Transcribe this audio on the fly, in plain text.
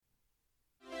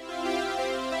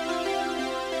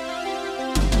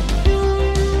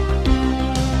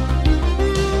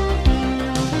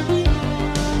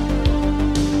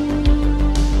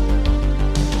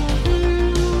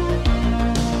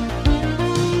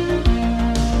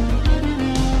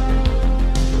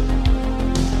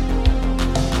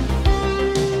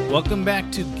Welcome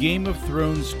back to Game of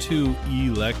Thrones 2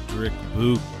 Electric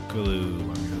Boogaloo.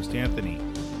 I'm your host, Anthony.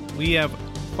 We have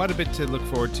quite a bit to look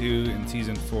forward to in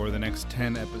Season 4. The next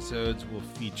 10 episodes will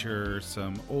feature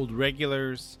some old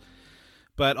regulars,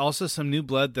 but also some new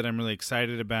blood that I'm really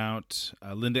excited about.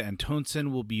 Linda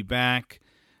Antonsen will be back,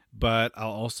 but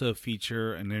I'll also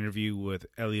feature an interview with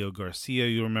Elio Garcia.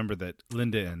 You'll remember that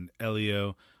Linda and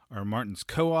Elio are Martin's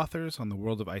co-authors on The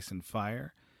World of Ice and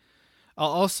Fire. I'll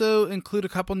also include a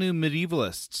couple new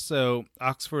medievalists. So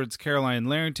Oxford's Caroline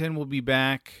Larrington will be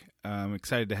back. I'm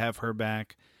excited to have her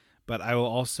back. But I will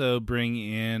also bring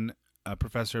in a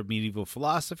professor of medieval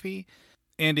philosophy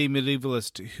and a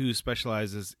medievalist who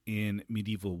specializes in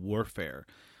medieval warfare.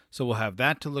 So we'll have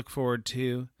that to look forward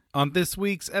to. On this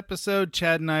week's episode,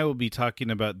 Chad and I will be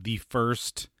talking about the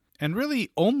first and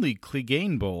really only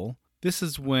Clegane Bowl. This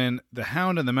is when the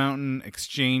Hound and the Mountain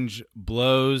exchange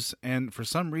blows, and for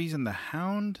some reason the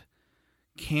Hound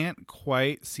can't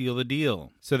quite seal the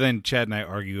deal. So then Chad and I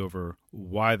argue over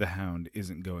why the Hound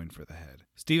isn't going for the head.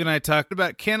 Steve and I talked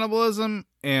about cannibalism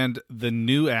and the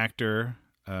new actor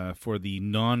for the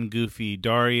non-goofy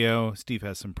Daario. Steve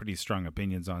has some pretty strong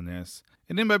opinions on this.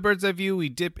 And in my bird's eye view, we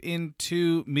dip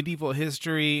into medieval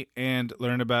history and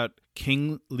learn about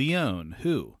King Leon,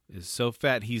 who is so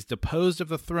fat he's deposed of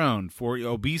the throne for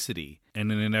obesity,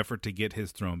 and in an effort to get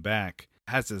his throne back,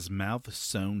 has his mouth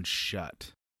sewn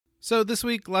shut. So this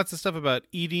week, lots of stuff about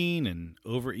eating and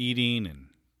overeating and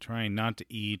trying not to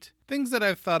eat. Things that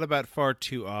I've thought about far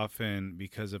too often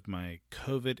because of my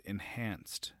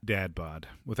COVID-enhanced dad bod.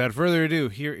 Without further ado,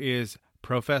 here is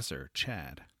Professor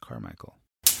Chad Carmichael.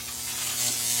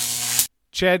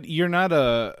 Chad, you're not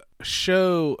a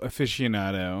show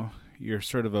aficionado. You're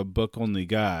sort of a book-only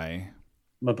guy.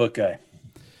 I'm a book guy.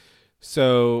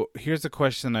 So here's a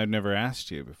question I've never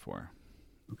asked you before.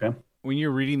 Okay. When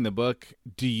you're reading the book,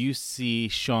 do you see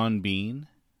Sean Bean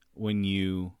when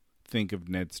you think of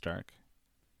Ned Stark?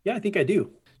 Yeah, I think I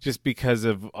do. Just because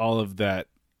of all of that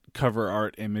cover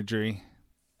art imagery?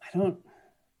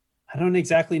 I don't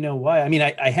exactly know why. I mean,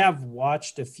 I have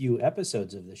watched a few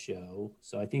episodes of the show,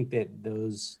 so I think that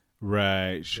those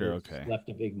okay, left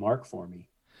a big mark for me.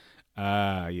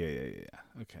 Yeah.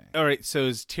 Okay. All right, so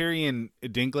is Tyrion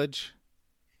Dinklage?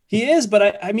 He is,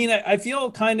 but I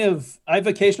feel I've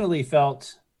occasionally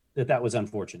felt that was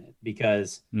unfortunate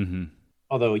because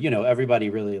although, everybody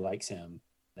really likes him,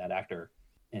 that actor,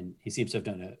 and he seems to have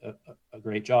done a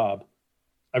great job.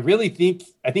 I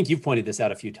think you've pointed this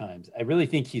out a few times. I really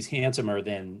think he's handsomer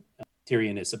than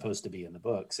Tyrion is supposed to be in the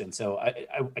books. And so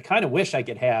I kind of wish I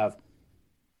could have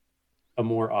a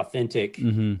more authentic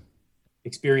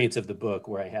experience of the book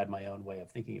where I had my own way of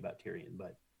thinking about Tyrion.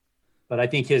 But I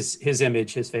think his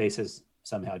image, his face has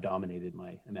somehow dominated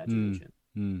my imagination.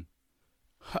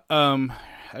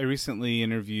 I recently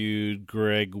interviewed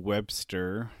Greg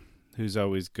Webster, who's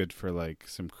always good for like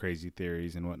some crazy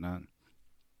theories and whatnot.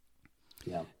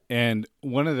 Yeah. And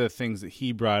one of the things that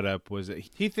he brought up was that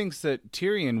he thinks that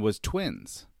Tyrion was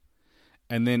twins.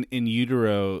 And then in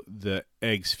utero, the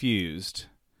eggs fused.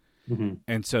 Mm-hmm.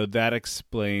 And so that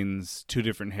explains two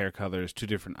different hair colors, two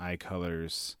different eye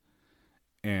colors,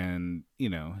 and,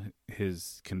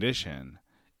 his condition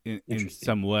in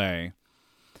some way.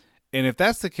 And if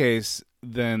that's the case,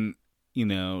 then,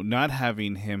 not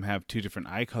having him have two different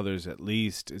eye colors at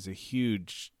least is a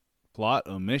huge plot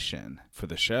omission for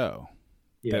the show.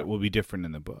 Yeah. That will be different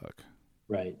in the book.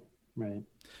 Right.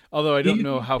 Although I don't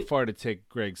know how far to take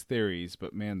Greg's theories,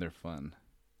 but man, they're fun.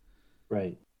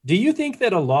 Right. Do you think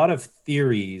that a lot of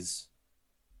theories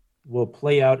will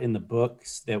play out in the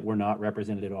books that were not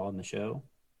represented at all in the show?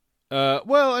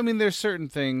 Well, I mean, there's certain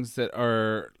things that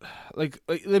are like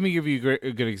let me give you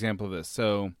a good example of this.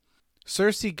 So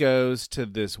Cersei goes to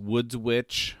this woods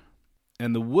witch,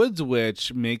 and the woods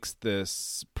witch makes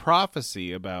this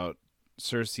prophecy about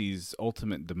Cersei's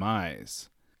ultimate demise.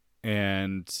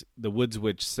 And the woods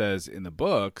witch says in the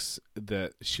books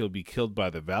that she'll be killed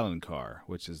by the Valonqar,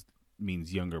 which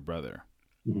means younger brother.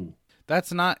 Mm-hmm.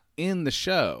 That's not in the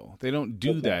show. They don't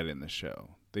do that in the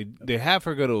show. They have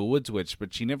her go to a woods witch,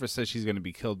 but she never says she's going to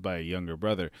be killed by a younger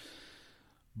brother.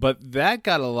 But that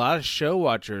got a lot of show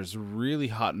watchers really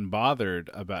hot and bothered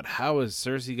about how is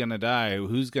Cersei going to die?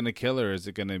 Who's going to kill her? Is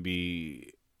it going to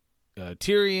be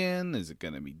Tyrion? Is it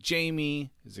going to be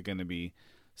Jaime? Is it going to be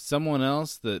someone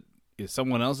else that is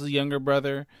someone else's younger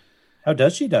brother? How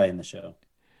does she die in the show?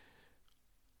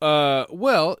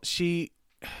 Well, she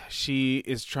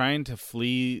is trying to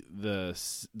flee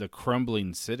the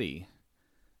crumbling city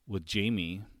with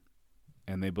Jaime,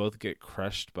 and they both get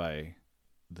crushed by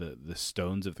the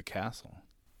stones of the castle.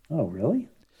 Oh, really?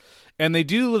 And they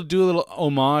do a little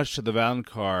homage to the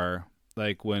Valonqar,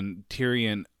 like when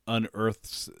Tyrion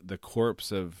unearths the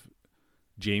corpse of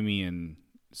Jaime and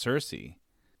Cersei.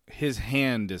 His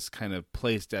hand is kind of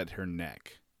placed at her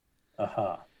neck.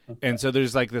 Okay. And so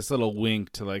there's like this little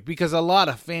wink to like, because a lot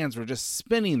of fans were just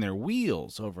spinning their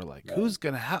wheels over like, right. Who's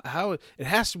going to, how it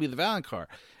has to be the Valonqar.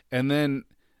 And then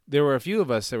there were a few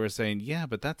of us that were saying, yeah,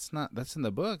 but that's in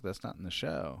the book. That's not in the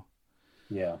show.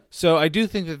 Yeah. So I do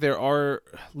think that there are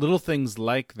little things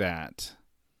like that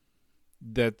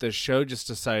the show just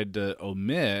decided to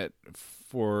omit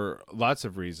for lots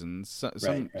of reasons.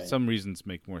 Some reasons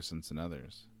make more sense than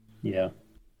others. Yeah.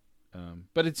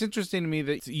 But it's interesting to me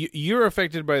that you're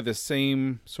affected by the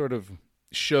same sort of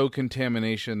show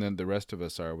contamination that the rest of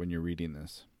us are when you're reading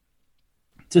this.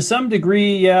 To some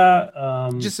degree, yeah.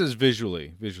 Just as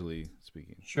visually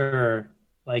speaking. Sure.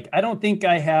 Like, I don't think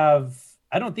I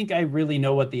really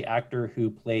know what the actor who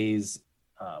plays,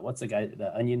 what's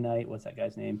the Onion Knight? What's that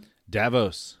guy's name?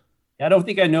 Davos. I don't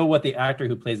think I know what the actor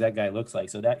who plays that guy looks like.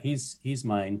 So that he's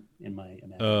mine in my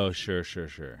imagination. Oh, sure.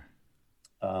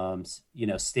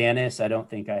 Stannis, I don't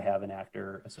think I have an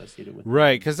actor associated with.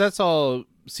 Right, because that's all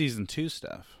season 2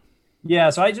 stuff. Yeah,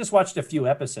 so I just watched a few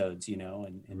episodes,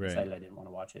 and right. decided I didn't want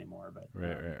to watch anymore. But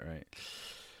Right.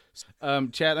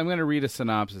 Chad, I'm going to read a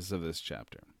synopsis of this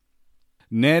chapter.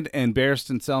 Ned and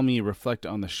Barristan Selmy reflect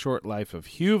on the short life of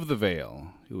Hugh of the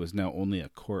Vale, who is now only a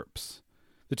corpse.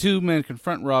 The two men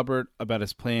confront Robert about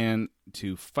his plan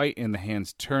to fight in the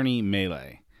Hand's tourney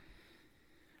melee.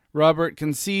 Robert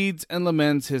concedes and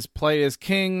laments his plight as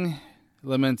king,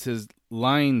 laments his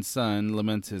lying son,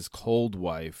 laments his cold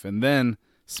wife, and then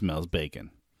smells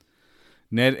bacon.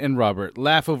 Ned and Robert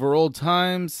laugh over old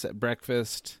times at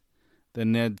breakfast.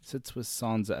 Then Ned sits with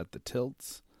Sansa at the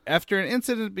tilts. After an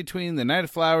incident between the Knight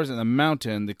of Flowers and the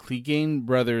Mountain, the Clegane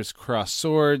brothers cross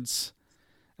swords.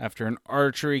 After an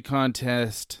archery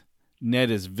contest,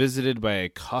 Ned is visited by a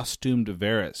costumed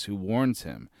Varys who warns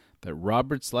him that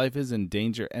Robert's life is in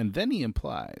danger, and then he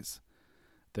implies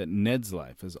that Ned's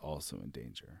life is also in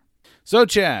danger. So,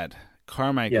 Chad,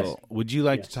 Carmichael, yes. Would you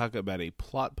like to talk about a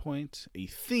plot point, a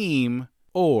theme,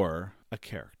 or a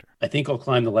character? I think I'll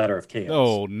climb the ladder of chaos.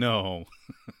 Oh, no.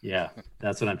 Yeah,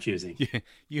 that's what I'm choosing.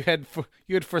 You had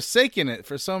forsaken it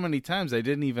for so many times, I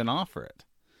didn't even offer it.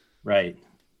 Right.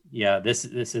 Yeah, this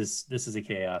is a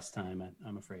chaos time,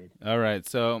 I'm afraid. All right,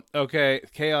 so, okay,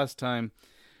 chaos time.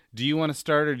 Do you want to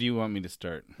start or do you want me to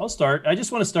start? I'll start. I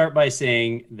just want to start by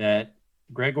saying that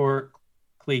Gregor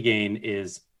Clegane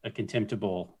is a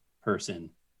contemptible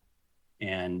person.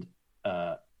 And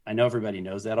I know everybody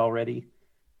knows that already,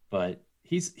 but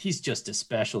he's just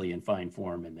especially in fine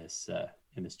form in this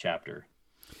chapter.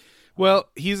 Well,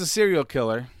 he's a serial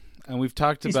killer, and we've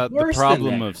talked about the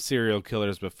problem of serial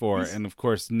killers before. And of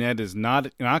course, Ned is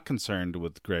not concerned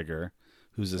with Gregor,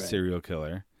 who's a serial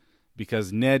killer.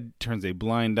 Because Ned turns a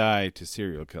blind eye to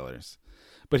serial killers.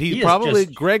 But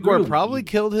Gregor probably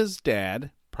killed his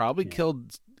dad,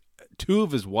 killed 2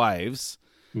 of his wives,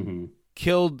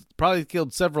 probably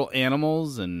killed several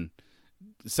animals and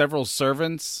several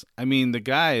servants. I mean, the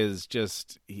guy is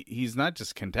he's not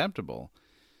just contemptible.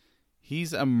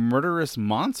 He's a murderous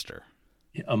monster.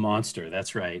 A monster,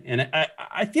 that's right. And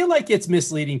I feel like it's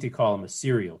misleading to call him a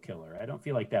serial killer. I don't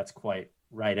feel like that's quite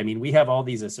right. I mean, we have all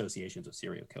these associations with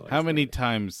serial killers. How many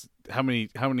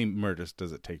murders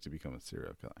does it take to become a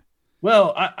serial killer?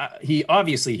 Well,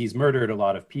 he's murdered a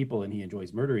lot of people and he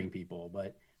enjoys murdering people,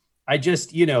 but I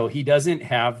just, he doesn't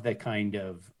have the kind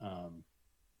of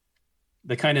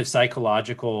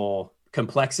psychological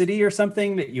complexity or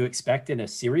something that you expect in a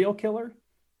serial killer,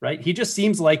 right? He just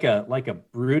seems like a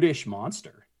brutish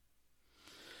monster.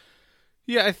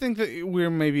 Yeah, I think that we're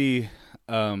maybe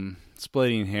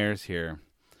splitting hairs here.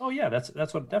 Oh yeah,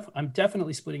 that's what I'm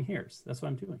definitely splitting hairs. That's what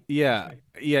I'm doing. Yeah, right.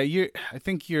 Yeah. I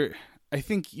think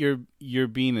you're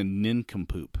being a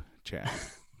nincompoop, Chad.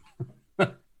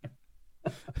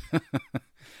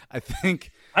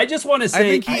 I just want to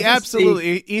say,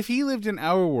 if he lived in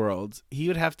our world, he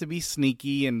would have to be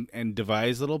sneaky and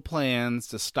devise little plans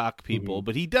to stalk people,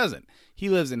 but he doesn't. He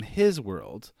lives in his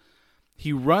world.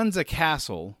 He runs a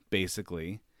castle,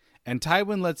 basically, and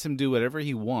Tywin lets him do whatever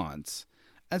he wants,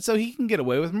 and so he can get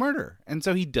away with murder. And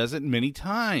so he does it many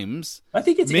times. I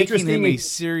think it's making him a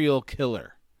serial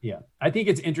killer. Yeah, I think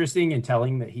it's interesting in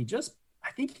telling that he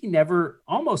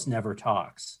almost never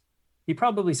talks. He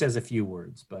probably says a few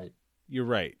words, but you're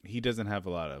right. He doesn't have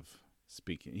a lot of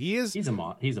speaking. He's a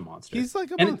monster. He's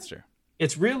like a monster.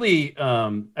 It's really,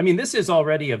 this is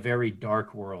already a very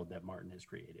dark world that Martin has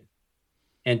created.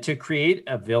 And to create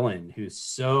a villain who's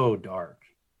so dark,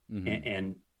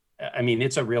 and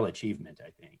it's a real achievement,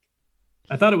 I think.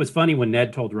 I thought it was funny when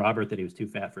Ned told Robert that he was too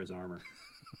fat for his armor.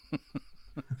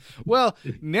 Well,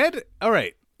 Ned, all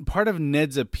right. Part of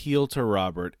Ned's appeal to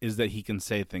Robert is that he can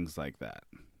say things like that.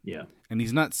 Yeah. And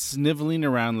he's not sniveling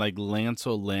around like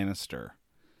Lancel Lannister.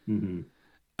 Mm-hmm.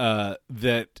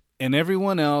 And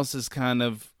everyone else is kind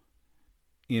of,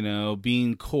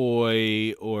 being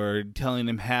coy or telling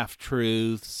him half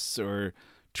truths or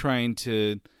trying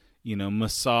to,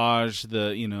 massage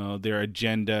their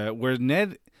agenda. Where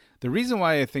Ned, the reason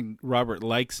why I think Robert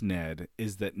likes Ned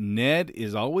is that Ned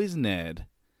is always Ned,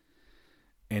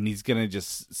 and he's gonna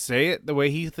just say it the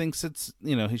way he thinks it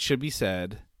should be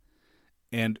said,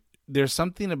 and there's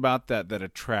something about that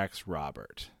attracts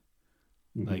Robert.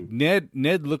 Mm-hmm. Like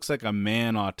Ned looks like a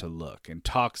man ought to look and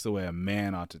talks the way a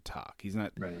man ought to talk. He's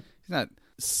not right. He's not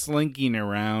slinking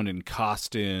around in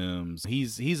costumes.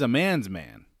 He's a man's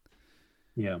man.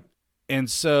 Yeah. And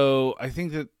so I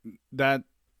think that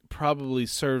probably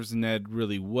serves Ned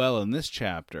really well in this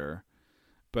chapter,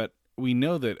 but we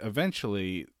know that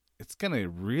eventually it's going to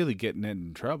really get Ned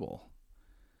in trouble.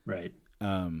 Right.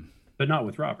 But not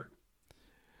with Robert.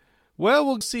 Well,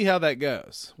 we'll see how that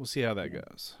goes.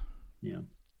 Yeah.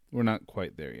 We're not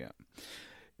quite there yet.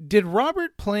 Did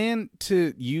Robert plan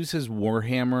to use his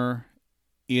Warhammer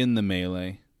in the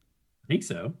melee? I think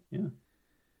so, yeah.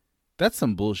 That's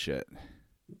some bullshit.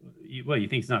 You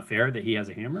think it's not fair that he has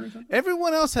a hammer or something?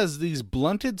 Everyone else has these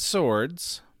blunted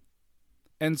swords.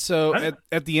 And so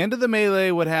at the end of the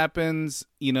melee, what happens,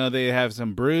 they have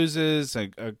some bruises,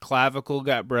 a clavicle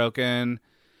got broken.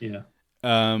 Yeah.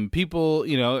 People,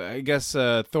 I guess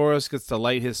Thoros gets to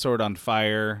light his sword on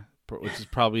fire,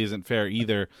 which probably isn't fair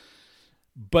either.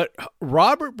 But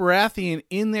Robert Baratheon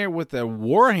in there with a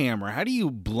warhammer. How do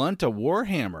you blunt a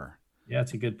warhammer? Yeah,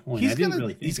 that's a good point.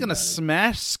 He's gonna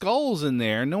smash skulls in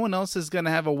there. No one else is gonna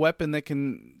have a weapon that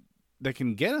can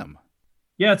get him.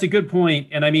 Yeah, it's a good point,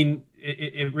 and I mean,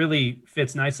 it really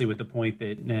fits nicely with the point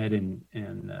that Ned and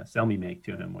Selmy make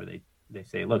to him, where they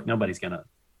say, "Look, nobody's gonna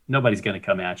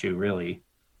come at you really,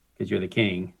 because you're the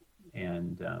king."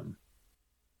 And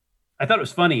I thought it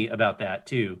was funny about that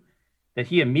too, that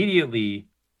he immediately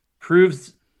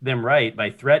proves them right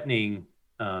by threatening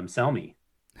Selmy.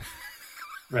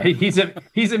 Right? He's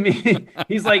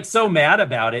like so mad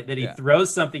about it that he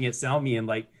throws something at Selmy and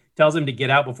like tells him to get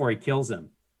out before he kills him.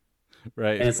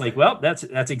 Right. And it's like, well, that's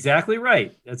exactly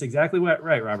right. That's exactly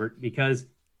right, Robert, because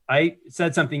I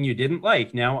said something you didn't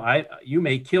like. Now you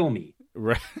may kill me.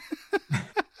 Right.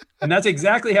 And that's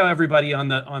exactly how everybody on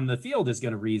the field is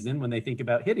going to reason when they think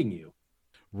about hitting you.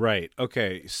 Right.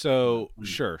 Okay. So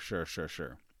sure.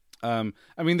 I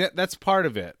mean that's part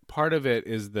of it. Part of it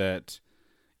is that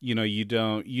you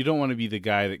don't want to be the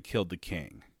guy that killed the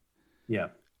king. Yeah.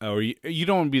 Or you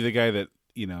don't want to be the guy that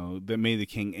that made the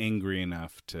king angry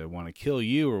enough to want to kill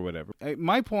you or whatever.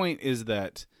 My point is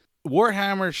that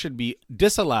Warhammer should be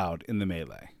disallowed in the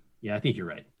melee. Yeah, I think you're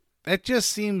right. It just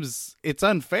seems it's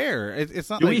unfair. It's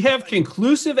not. Do we have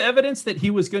conclusive evidence that he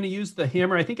was going to use the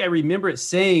hammer? I think I remember it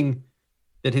saying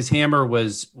that his hammer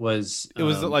was. It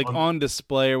was like on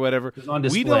display or whatever. It was on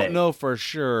display. We don't know for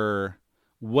sure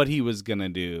what he was going to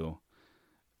do,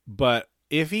 but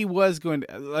if he was going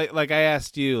to, like I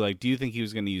asked you, like, do you think he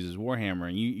was going to use his Warhammer?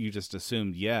 And you just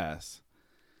assumed yes.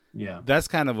 Yeah. That's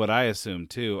kind of what I assumed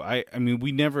too. I mean,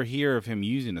 we never hear of him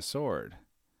using a sword.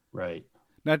 Right.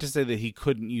 Not to say that he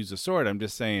couldn't use a sword. I'm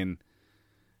just saying,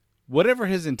 whatever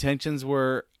his intentions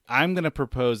were, I'm going to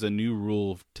propose a new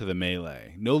rule to the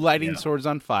melee. No lighting swords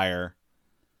on fire.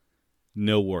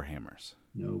 No Warhammers.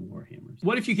 No Warhammers.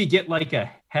 What if you could get like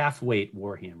a half-weight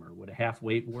Warhammer? Would a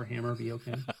half-weight Warhammer be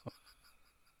okay?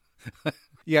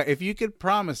 Yeah, if you could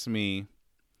promise me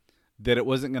that it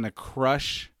wasn't going to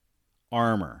crush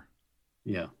armor.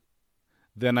 Yeah.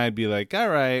 Then I'd be like, all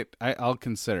right, I'll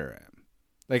consider it.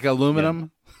 Like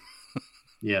aluminum?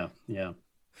 Yeah.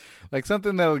 Like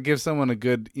something that'll give someone a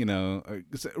good,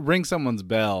 ring someone's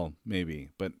bell, maybe.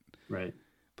 But right.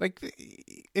 Like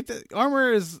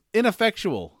armor is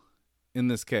ineffectual in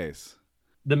this case.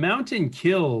 The Mountain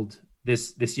killed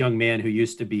this young man who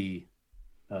used to be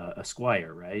a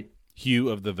squire, right? Hugh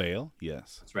of the Vale,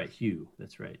 yes. That's right, Hugh.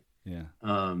 That's right. Yeah.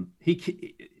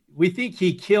 We think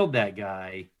he killed that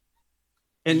guy.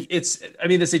 And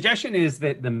the suggestion is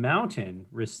that the Mountain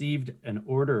received an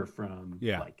order from,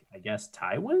 I guess,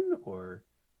 Tywin or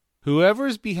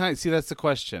whoever's behind. See, that's the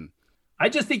question. I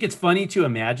just think it's funny to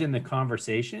imagine the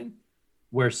conversation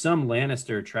where some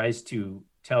Lannister tries to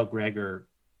tell Gregor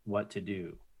what to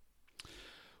do.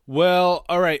 Well,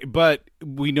 all right, but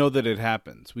we know that it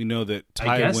happens. We know that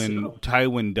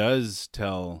Tywin does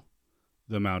tell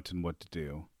the Mountain what to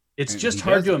do. It's And just he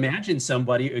hard does to it. imagine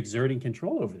somebody exerting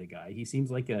control over the guy. He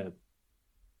seems like it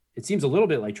seems a little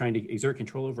bit like trying to exert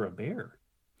control over a bear.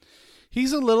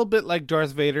 He's a little bit like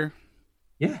Darth Vader.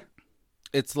 Yeah.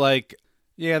 It's like,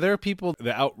 yeah, there are people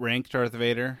that outrank Darth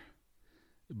Vader,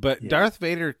 but Yeah. Darth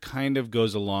Vader kind of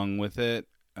goes along with it.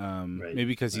 Right. Maybe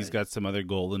because he's Right. got some other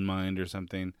goal in mind or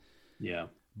something. Yeah.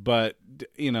 But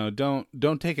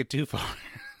don't take it too far.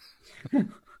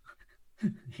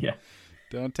 Yeah.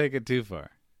 Don't take it too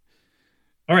far.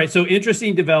 All right. So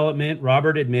interesting development.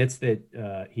 Robert admits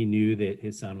that he knew that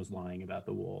his son was lying about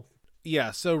the wolf.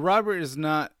 Yeah, so Robert is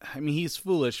not, I mean, he's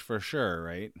foolish for sure,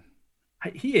 right?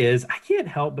 He is. I can't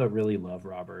help but really love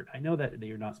Robert. I know that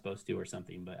you're not supposed to or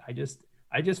something, but I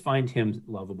just find him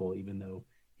lovable, even though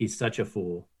he's such a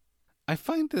fool. I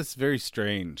find this very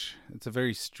strange. It's a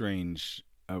very strange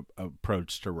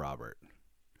approach to Robert.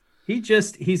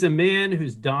 He's a man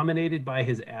who's dominated by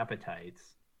his appetites.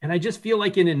 And I just feel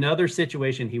like in another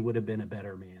situation, he would have been a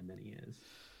better man than he is.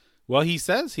 Well, he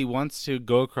says he wants to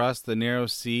go across the narrow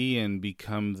sea and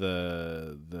become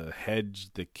the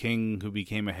king who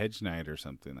became a hedge knight or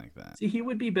something like that. See, he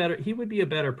would be better. He would be a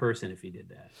better person if he did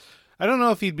that. I don't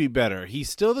know if he'd be better. He's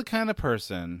still the kind of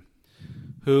person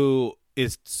who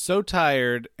is so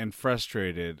tired and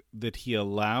frustrated that he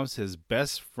allows his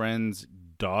best friend's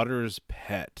daughter's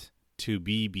pet to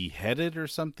be beheaded or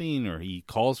something, or he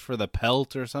calls for the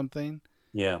pelt or something.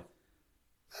 Yeah.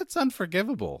 That's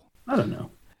unforgivable. I don't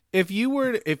know. If you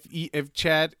were, if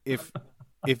Chad, if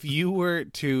you were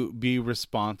to be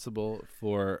responsible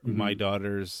for my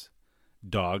daughter's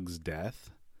dog's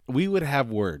death, we would have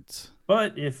words.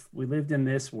 But if we lived in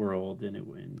this world and it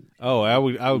went, I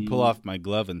would pull off my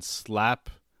glove and slap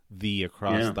thee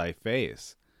across thy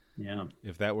face. Yeah.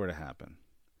 If that were to happen.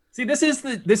 See, this is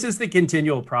the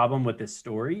continual problem with this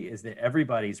story is that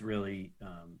everybody's really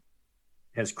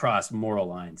has crossed moral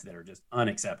lines that are just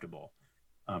unacceptable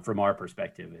from our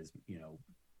perspective as,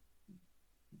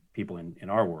 people in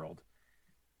our world.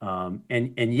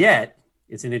 And yet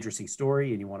it's an interesting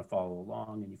story and you want to follow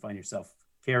along and you find yourself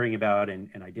caring about and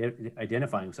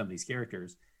identifying with some of these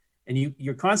characters. And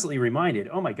you're constantly reminded,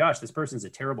 oh my gosh, this person's a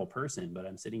terrible person, but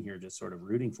I'm sitting here just sort of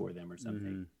rooting for them or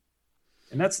something. Mm-hmm.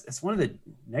 And that's one of the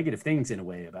negative things in a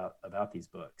way about these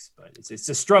books, but it's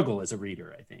a struggle as a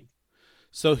reader, I think.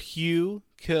 So Hugh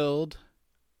killed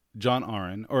Jon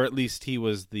Arryn, or at least he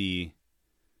was the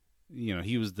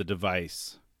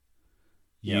device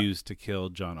used to kill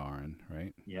Jon Arryn,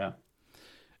 right? Yeah.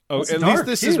 Oh, at least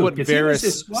this is what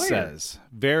Varys says.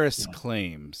 Varys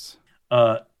claims.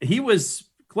 He was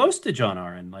close to Jon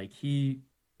Arryn.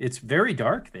 It's very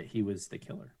dark that he was the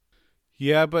killer.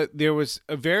 Yeah, but there was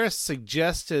Varys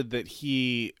suggested that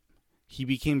he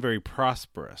became very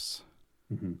prosperous,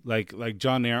 like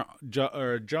Jon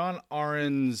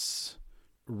Arryn's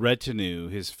retinue,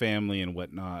 his family and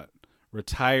whatnot,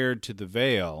 retired to the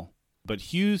Vale, but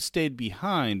Hugh stayed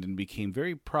behind and became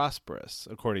very prosperous,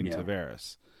 according to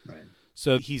Varys. Right.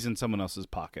 So he's in someone else's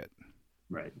pocket.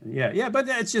 Right. Yeah. But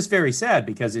it's just very sad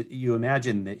because you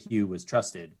imagine that Hugh was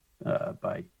trusted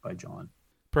by Jon.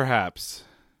 Perhaps.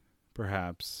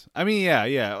 I mean,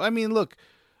 yeah. I mean, look,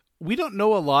 we don't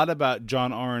know a lot about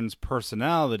Jon Arryn's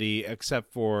personality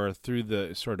except for through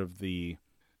the sort of the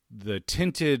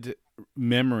tinted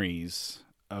memories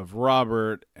of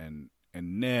Robert and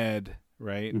Ned,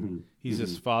 right? Mm-hmm. He's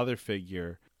his father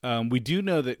figure. We do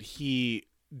know that he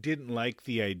didn't like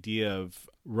the idea of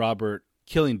Robert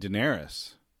killing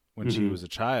Daenerys when she was a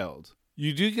child.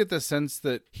 You do get the sense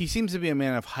that he seems to be a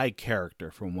man of high character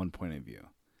from one point of view.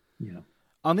 Yeah.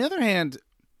 On the other hand,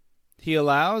 he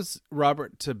allows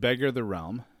Robert to beggar the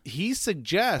realm. He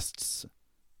suggests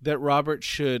that Robert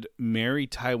should marry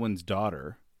Tywin's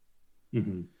daughter.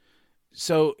 Mm-hmm.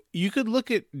 So you could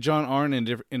look at Jon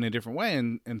Arryn in a different way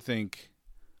and think,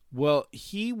 well,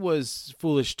 he was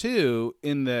foolish too,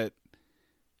 in that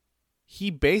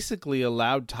he basically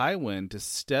allowed Tywin to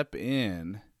step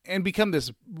in and become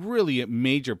this really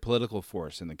major political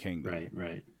force in the kingdom.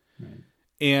 Right.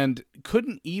 And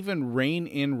couldn't even rein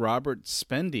in Robert's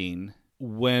spending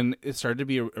when it started to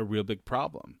be a real big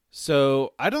problem.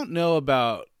 So I don't know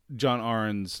about Jon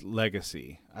Arryn's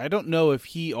legacy. I don't know if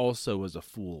he also was a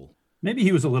fool. Maybe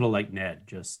he was a little like Ned,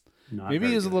 just not. Maybe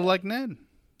he was a little like Ned.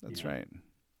 That's right.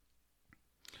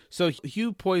 So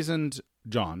Hugh poisoned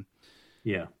Jon.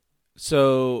 Yeah.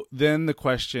 So then the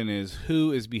question is,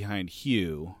 who is behind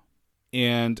Hugh?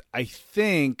 And I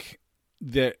think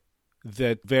that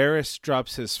Varys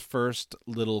drops his first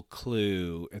little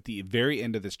clue at the very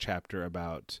end of this chapter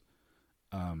about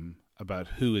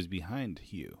who is behind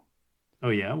Hugh. Oh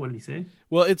yeah, what did he say?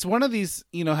 Well, it's one of these,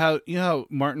 you know how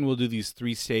Martin will do these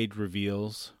 3-stage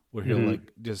reveals where he'll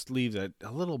like just leave a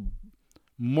little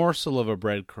morsel of a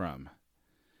breadcrumb,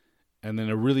 and then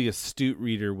a really astute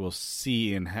reader will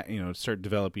see and start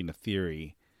developing a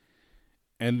theory,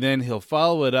 and then he'll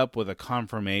follow it up with a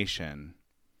confirmation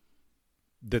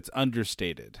that's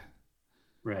understated.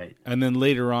 Right. And then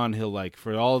later on, he'll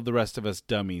for all of the rest of us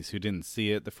dummies who didn't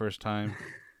see it the first time,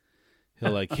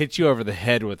 he'll hit you over the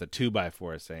head with a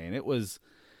 2x4 saying it was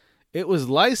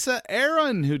Lysa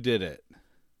Arryn who did it.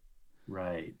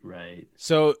 Right.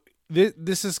 So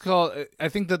this is called, I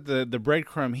think that the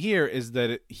breadcrumb here is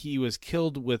that he was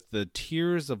killed with the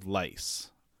tears of lice.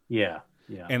 Yeah.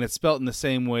 And it's spelt in the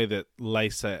same way that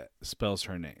Lysa spells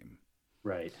her name.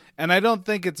 Right. And I don't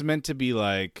think it's meant to be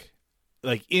like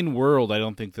in world, I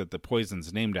don't think that the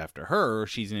poison's named after her.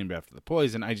 She's named after the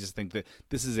poison. I just think that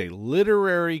this is a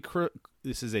literary clue.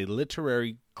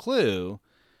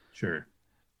 Sure.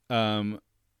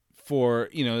 For,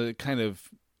 it kind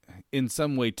of in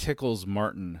some way tickles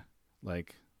Martin.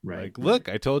 Look,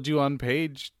 I told you on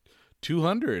page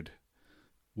 200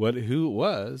 who it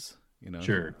was,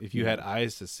 Sure. if you had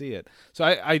eyes to see it. So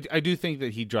I do think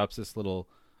that he drops this little,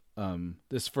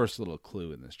 this first little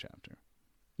clue in this chapter.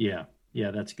 Yeah.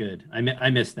 Yeah, that's good. I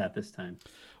missed that this time.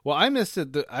 Well, I missed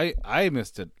it. I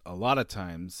missed it a lot of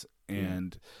times.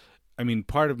 And I mean,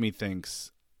 part of me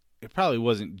thinks it probably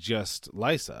wasn't just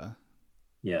Lysa.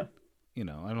 Yeah.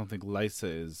 I don't think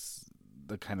Lysa is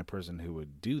the kind of person who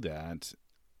would do that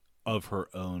of her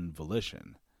own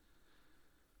volition.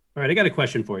 All right, I got a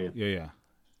question for you. Yeah.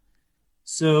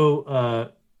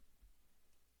 So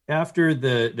after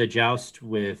the joust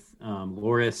with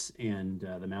Loras and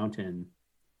the Mountain,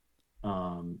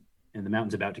 and the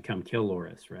Mountain's about to come kill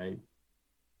Loras, right?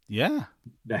 Yeah.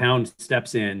 The Hound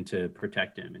steps in to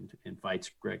protect him and fights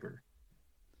Gregor.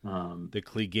 The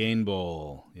Clegane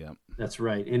Bowl. Yep. That's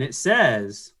right. And it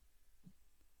says,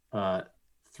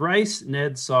 thrice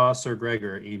Ned saw Sir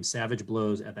Gregor aim savage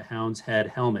blows at the Hound's head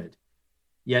helmet,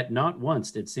 yet not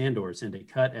once did Sandor send a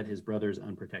cut at his brother's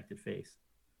unprotected face.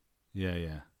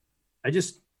 Yeah. I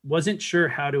just wasn't sure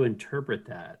how to interpret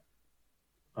that.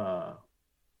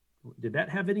 Did that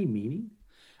have any meaning?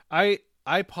 I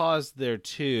paused there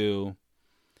too,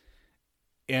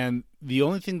 and the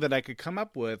only thing that I could come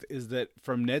up with is that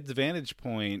from Ned's vantage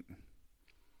point,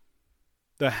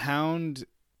 the Hound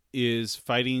is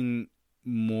fighting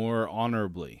more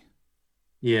honorably.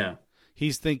 Yeah.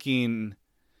 He's thinking,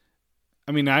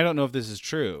 I mean, I don't know if this is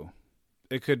true.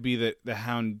 It could be that the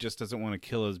Hound just doesn't want to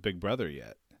kill his big brother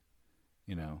yet,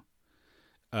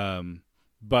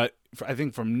 But I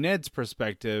think from Ned's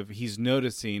perspective, he's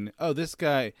noticing, this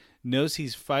guy knows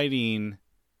he's fighting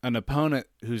an opponent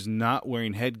who's not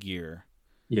wearing headgear.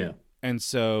 Yeah. And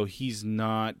so he's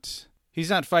not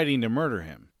fighting to murder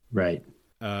him. Right.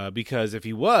 Because if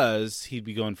he was, he'd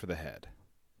be going for the head.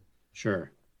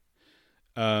 Sure.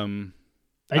 How we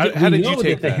did you know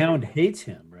take that the Hound hates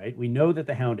him, right? We know that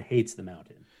the Hound hates the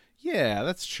Mountain. Yeah,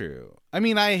 that's true. I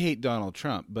mean, I hate Donald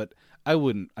Trump, but I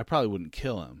probably wouldn't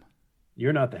kill him.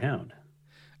 You're not the Hound.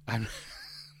 I'm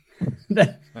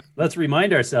Let's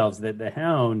remind ourselves that the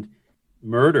Hound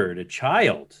murdered a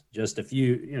child just a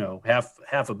few,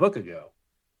 half a book ago.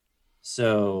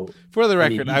 So, for the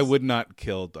record, I would not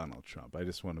kill Donald Trump. I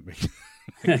just want to make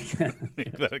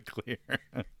that clear.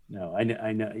 No, I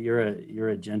know you're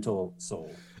a gentle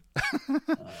soul.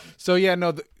 So yeah,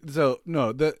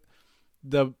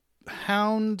 the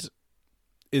Hound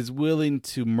is willing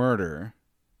to murder,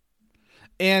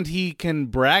 and he can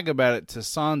brag about it to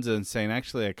Sansa and saying,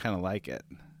 "Actually, I kind of like it."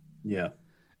 Yeah,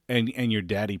 and your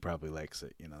daddy probably likes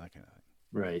it, that kind of thing.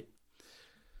 Right.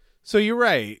 So you're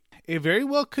right. It very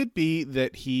well could be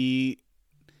that he's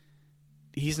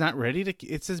not ready to.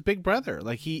 It's his big brother.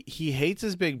 Like he hates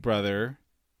his big brother,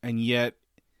 and yet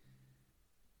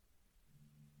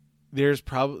there's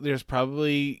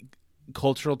probably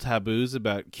cultural taboos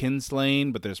about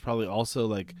kinslaying, but there's probably also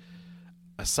like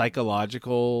a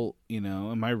psychological.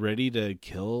 Am I ready to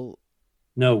kill?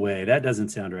 No way. That doesn't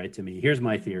sound right to me. Here's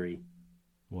my theory.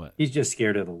 What? He's just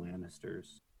scared of the Lannisters.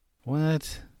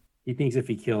 What? He thinks if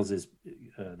he kills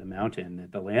the Mountain,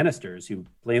 that the Lannisters, who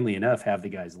plainly enough have the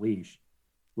guy's leash,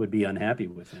 would be unhappy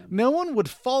with him. No one would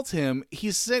fault him.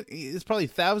 There's probably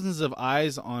thousands of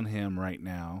eyes on him right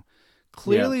now.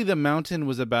 Clearly, the Mountain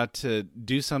was about to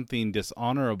do something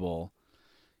dishonorable.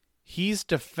 He's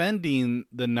defending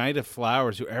the Knight of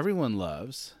Flowers, who everyone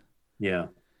loves. Yeah.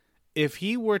 If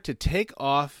he were to take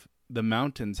off the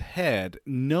Mountain's head,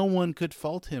 no one could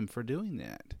fault him for doing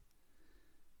that.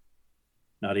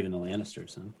 Not even the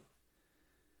Lannisters, huh?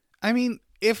 I mean,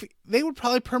 if they would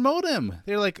probably promote him.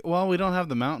 They're like, well, we don't have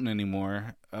the Mountain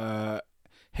anymore.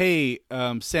 Hey,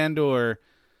 Sandor,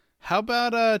 How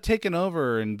about taking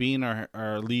over and being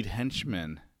our lead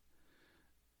henchman?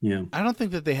 Yeah. I don't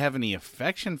think that they have any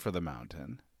affection for the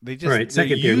Mountain. They just right.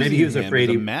 Second theory. Maybe he was afraid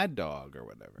as a mad dog or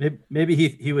whatever. Maybe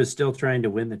he was still trying to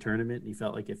win the tournament, and he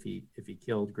felt like if he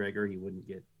killed Gregor, he wouldn't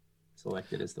get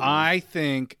selected as the winner. I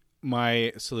think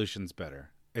my solution's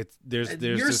better. There's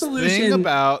this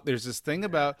thing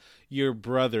about your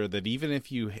brother that even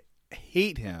if you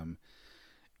hate him,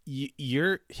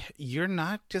 you're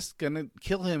not just gonna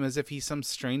kill him as if he's some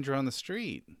stranger on the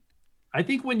street. I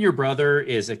think when your brother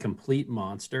is a complete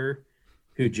monster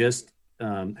who just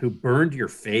who burned your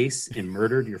face and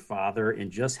murdered your father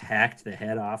and just hacked the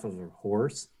head off of a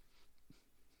horse,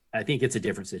 I think it's a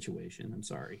different situation. I'm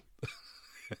sorry.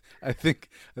 I think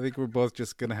we're both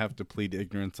just gonna have to plead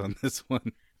ignorance on this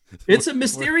one. It's a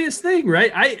mysterious thing,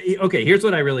 right? Okay, here's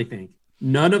what I really think.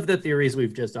 None of the theories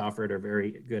we've just offered are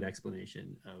very good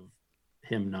explanation of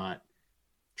him not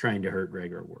trying to hurt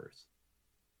Gregor worse.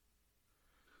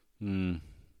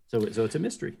 So it's a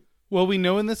mystery. Well, we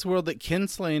know in this world that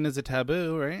kinslaying is a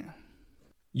taboo, right?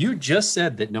 You just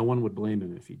said that no one would blame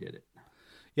him if he did it.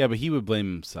 Yeah, but he would blame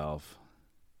himself.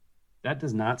 That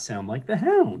does not sound like the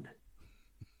Hound.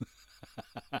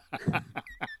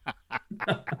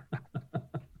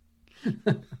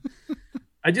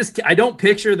 I don't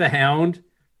picture the Hound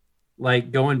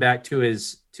like going back to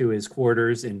his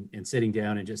quarters and sitting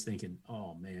down and just thinking,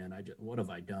 "Oh man, what have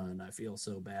I done? I feel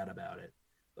so bad about it."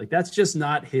 Like that's just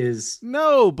not his.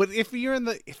 No, but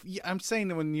I'm saying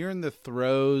that when you're in the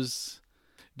throes,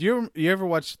 you ever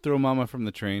watch Throw Mama from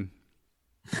the Train?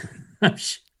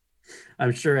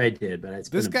 I'm sure I did, but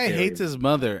this guy hates his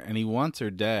mother and he wants her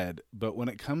dead. But when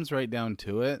it comes right down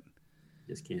to it,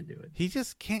 just can't do it. He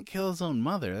just can't kill his own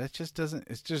mother. That just doesn't.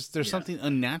 It's just there's something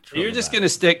unnatural. You're just going to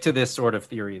stick to this sort of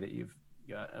theory that you've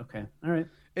got. Okay, all right.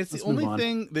 It's the only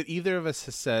thing that either of us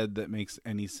has said that makes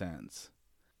any sense.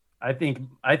 I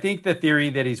think the theory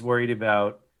that he's worried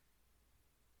about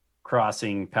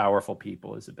crossing powerful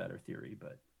people is a better theory.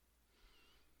 But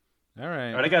all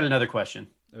right, I got another question.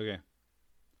 Okay.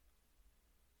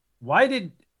 Why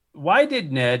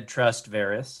did Ned trust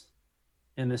Varys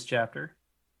in this chapter?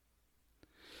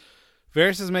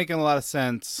 Varys is making a lot of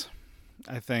sense,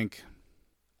 I think.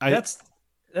 That's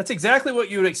exactly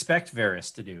what you would expect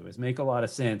Varys to do, is make a lot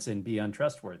of sense and be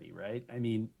untrustworthy, right? I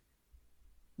mean,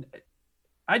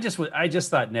 I just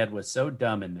thought Ned was so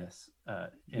dumb in this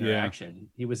interaction. Yeah.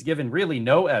 He was given really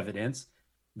no evidence.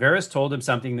 Varys told him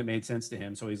something that made sense to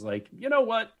him, so he's like, you know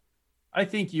what? I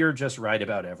think you're just right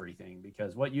about everything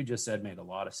because what you just said made a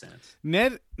lot of sense.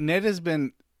 Ned has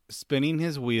been spinning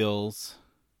his wheels.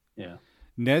 Yeah.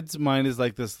 Ned's mind is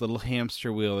like this little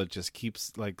hamster wheel that just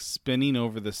keeps like spinning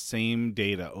over the same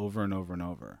data over and over and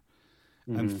over.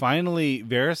 Mm-hmm. And finally,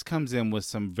 Varys comes in with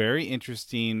some very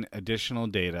interesting additional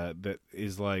data that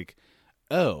is like,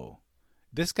 oh,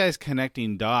 this guy's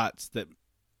connecting dots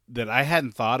that I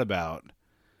hadn't thought about.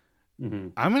 Mm-hmm.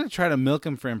 I'm going to try to milk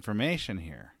him for information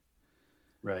here.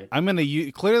 Right. I'm going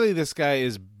to clearly this guy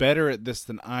is better at this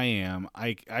than I am.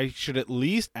 I should at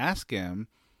least ask him.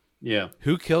 Yeah.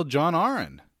 Who killed Jon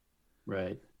Arryn?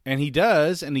 Right. And he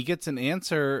does, and he gets an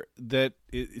answer that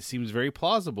it seems very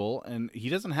plausible, and he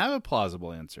doesn't have a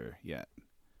plausible answer yet.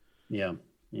 Yeah.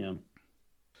 Yeah.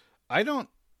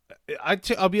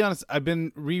 I'll be honest, I've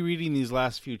been rereading these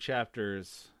last few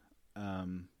chapters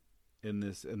in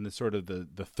the sort of the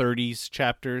 30s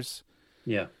chapters.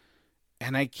 Yeah.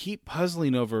 And I keep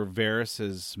puzzling over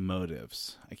Varys's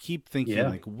motives. I keep thinking,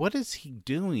 like, what is he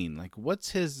doing? Like, what's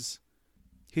his...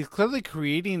 He's clearly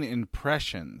creating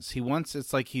impressions.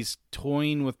 It's like he's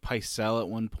toying with Pycelle at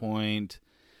one point.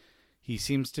 He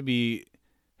seems to be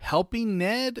helping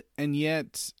Ned, and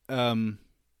yet, and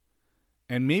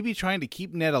maybe trying to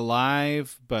keep Ned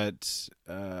alive, but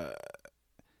I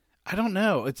don't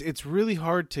know. It's really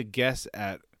hard to guess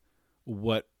at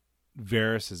what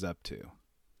Varys is up to.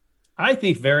 I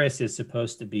think Varys is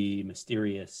supposed to be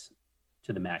mysterious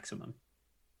to the maximum,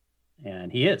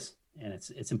 and he is, and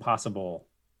it's impossible.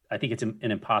 I think it's an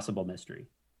impossible mystery.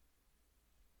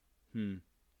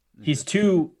 He's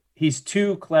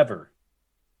too clever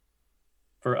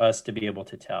for us to be able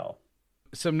to tell.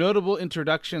 Some notable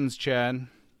introductions, Chad.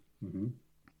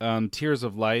 Mm-hmm. Tears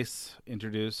of Lice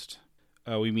introduced.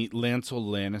 We meet Lancel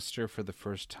Lannister for the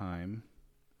first time.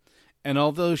 And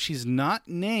although she's not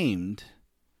named,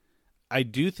 I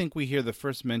do think we hear the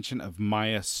first mention of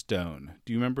Maya Stone.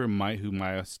 Do you remember who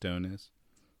Maya Stone is?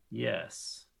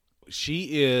 Yes.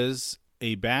 She is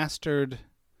a bastard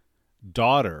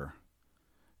daughter,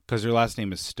 because her last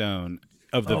name is Stone,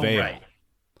 of the Vale. Right.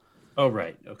 Oh,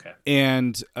 right. Okay.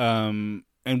 And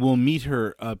we'll meet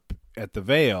her up at the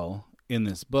Vale in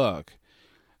this book,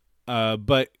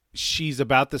 but she's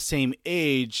about the same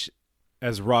age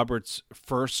as Robert's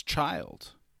first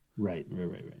child. Right.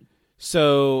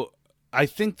 So I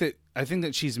think that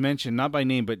she's mentioned, not by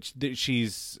name, but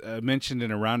she's mentioned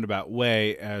in a roundabout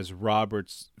way as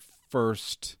Robert's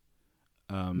first,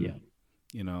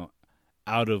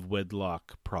 out of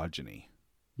wedlock progeny.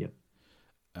 Yep.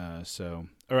 So,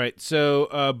 all right.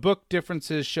 So, book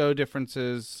differences, show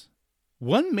differences.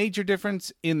 One major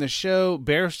difference in the show,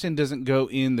 Barristan doesn't go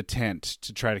in the tent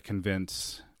to try to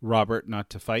convince Robert not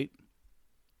to fight.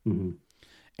 Mm-hmm.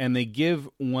 And they give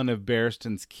one of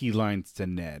Barristan's key lines to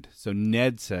Ned. So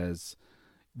Ned says,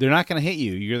 they're not going to hit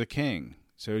you. You're the king.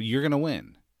 So you're going to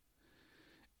win.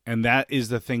 And that is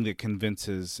the thing that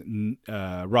convinces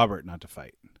Robert not to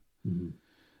fight.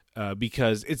 Mm-hmm.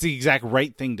 Because it's the exact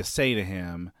right thing to say to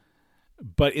him.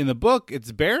 But in the book,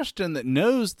 it's Barristan that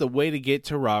knows the way to get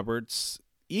to Robert's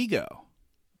ego.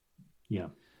 Yeah.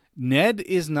 Ned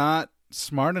is not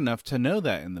smart enough to know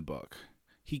that in the book.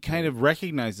 He kind of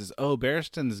recognizes,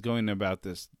 Barristan is going about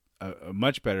this a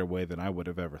much better way than I would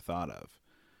have ever thought of.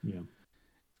 Yeah.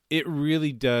 It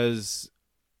really does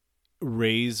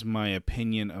raise my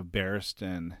opinion of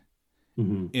Barristan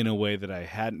in a way that I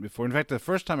hadn't before. In fact, the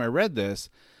first time I read this,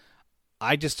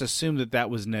 I just assumed that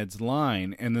was Ned's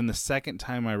line. And then the second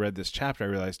time I read this chapter, I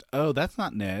realized, that's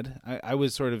not Ned. I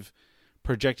was sort of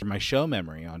projecting my show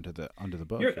memory onto the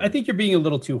book. I think you're being a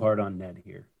little too hard on Ned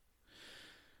here.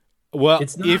 Well,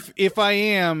 if I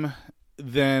am,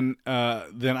 then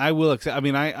I will accept. I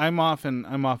mean, I'm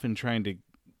often trying to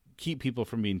keep people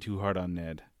from being too hard on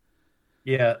Ned.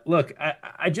 Yeah, look,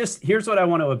 I just here's what I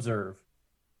want to observe.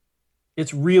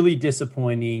 It's really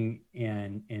disappointing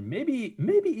and maybe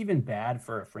even bad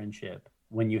for a friendship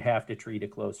when you have to treat a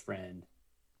close friend.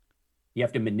 You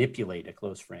have to manipulate a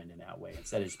close friend in that way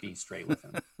instead of just being straight with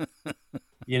him.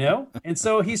 And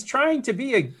so he's trying to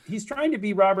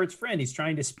be Robert's friend. He's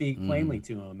trying to speak plainly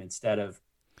to him instead of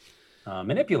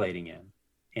manipulating him.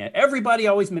 And everybody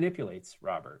always manipulates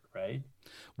Robert, right?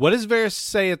 What does Varys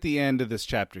say at the end of this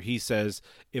chapter? He says,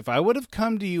 if I would have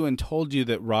come to you and told you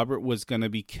that Robert was going to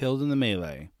be killed in the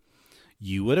melee,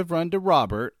 you would have run to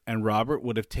Robert and Robert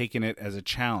would have taken it as a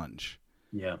challenge.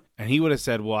 Yeah. And he would have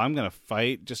said, well, I'm going to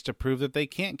fight just to prove that they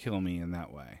can't kill me in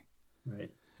that way.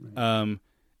 Right.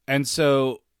 And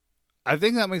so I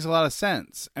think that makes a lot of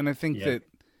sense. And I think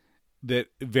that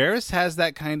Varys has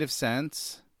that kind of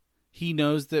sense. He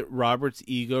knows that Robert's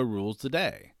ego rules the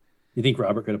day. You think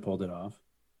Robert could have pulled it off?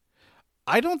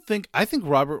 I think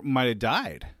Robert might have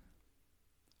died.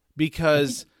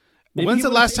 Because when's the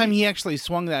last time he actually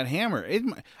swung that hammer?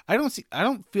 I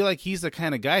don't feel like he's the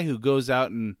kind of guy who goes out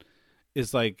and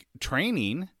is like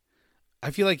training.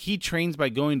 I feel like he trains by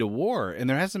going to war, and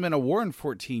there hasn't been a war in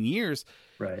 14 years.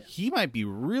 Right. He might be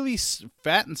really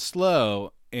fat and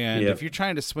slow, and if you're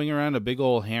trying to swing around a big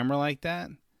old hammer like that.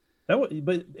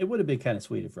 But it would have been kind of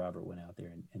sweet if Robert went out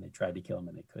there and they tried to kill him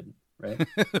and they couldn't, right?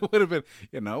 It would have been,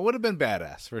 it would have been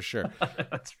badass for sure.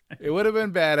 That's right. It would have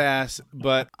been badass,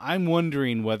 but I'm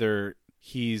wondering whether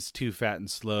he's too fat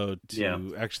and slow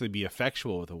to actually be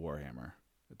effectual with a warhammer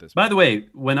at this point. By the way,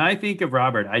 when I think of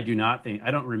Robert, I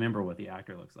don't remember what the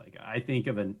actor looks like. I think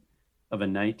of a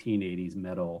 1980s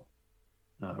metal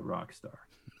rock star.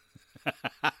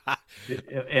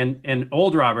 and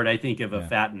old Robert, I think of a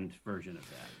fattened version of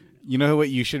that. You know what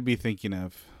you should be thinking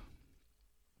of?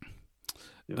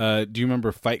 Do you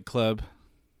remember Fight Club?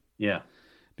 Yeah.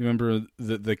 Do you remember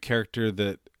the character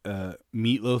that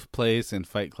Meatloaf plays in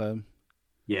Fight Club?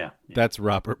 Yeah. That's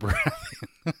Robert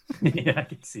Baratheon. Yeah, I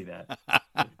can see that.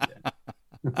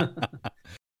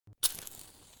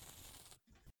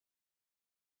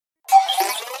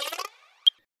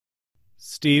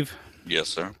 Steve? Yes,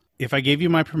 sir. If I gave you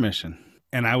my permission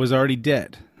and I was already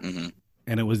dead,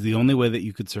 and it was the only way that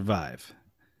you could survive,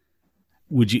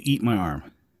 would you eat my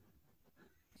arm?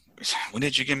 When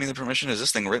did you give me the permission? Is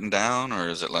this thing written down, or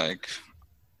is it like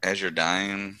as you're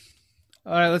dying?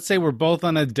 All right, let's say we're both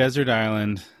on a desert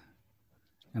island,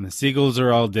 and the seagulls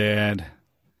are all dead,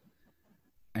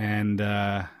 and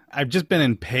I've just been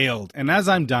impaled. And as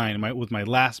I'm dying, with my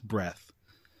last breath,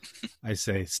 I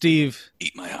say, Steve,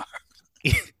 eat my arm.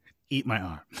 Eat my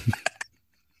arm.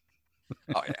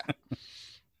 Oh, yeah.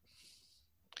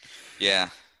 Yeah.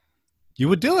 You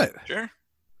would do it. Sure.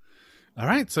 All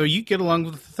right, so you get along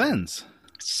with the Thens.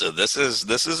 So this is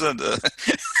this is a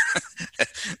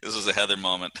Heather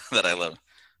moment that I love.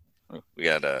 We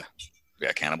got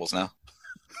cannibals now.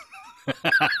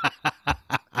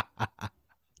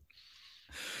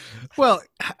 Well,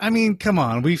 I mean, come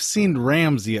on. We've seen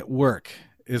Ramsay at work.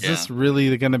 Is this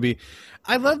really going to be...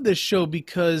 I love this show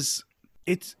because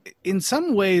it's in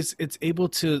some ways it's able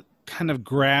to kind of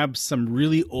grab some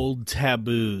really old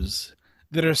taboos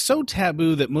that are so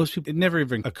taboo that most people, it never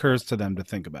even occurs to them to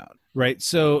think about, right?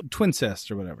 So twincest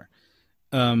or whatever.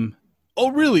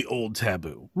 Really old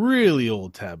taboo.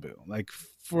 Like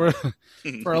for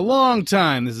a long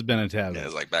time, this has been a taboo. Yeah, it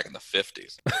was like back in the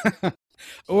 50s.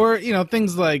 Or,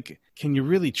 things like, can you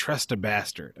really trust a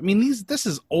bastard? I mean, this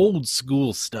is old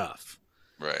school stuff.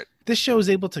 Right. This show is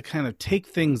able to kind of take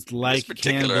things like this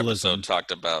particular cannibalism. episode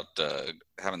talked about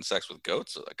having sex with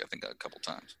goats, like I think a couple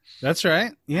times. That's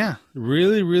right. Yeah.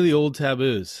 Really, really old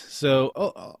taboos. So,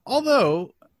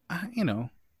 although, I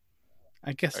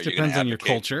guess it depends on your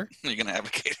culture. You're going to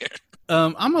advocate here.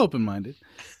 I'm open-minded.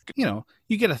 You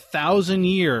get 1,000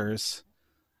 years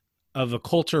of a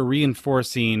culture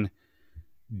reinforcing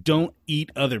don't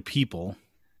eat other people.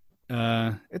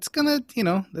 It's going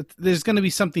to, there's going to be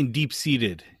something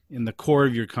deep-seated in the core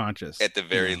of your conscious. At the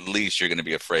very least, you're going to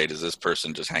be afraid, is this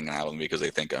person just hanging out with me because they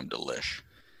think I'm delish?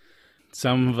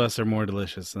 Some of us are more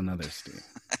delicious than others, Steve.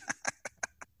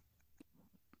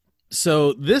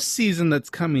 So this season that's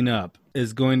coming up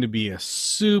is going to be a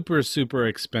super, super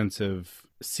expensive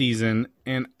season,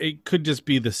 and it could just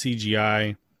be the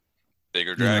CGI.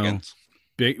 Bigger dragons.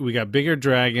 We got bigger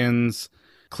dragons.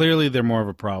 Clearly, they're more of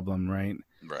a problem, right?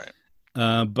 Right.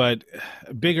 But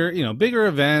bigger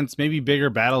events, maybe bigger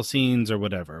battle scenes or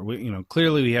whatever.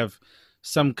 Clearly we have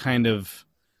some kind of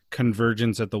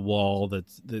convergence at the wall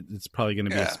that's probably going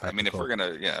to be a spectacle. I mean, if we're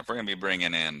gonna be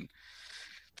bringing in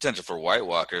potential for White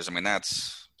Walkers, I mean,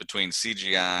 that's between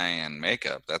CGI and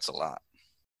makeup. That's a lot.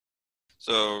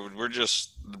 So we're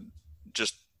just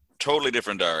totally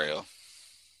different Daario.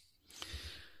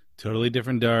 Totally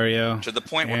different Daario. To the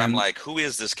point when I'm like, who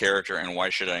is this character and why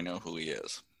should I know who he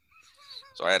is?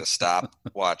 So I had to stop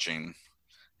watching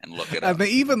and look it up. They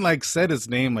even said his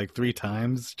name 3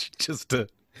 times just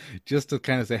to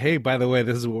kind of say, hey, by the way,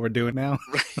 this is what we're doing now.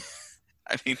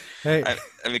 I mean, hey.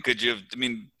 Could you? I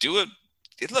mean, do it.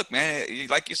 Look, man,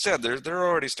 like you said, they're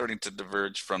already starting to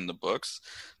diverge from the books.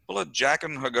 Pull a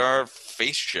Jaqen H'ghar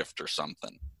face shift or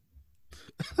something.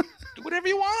 Do whatever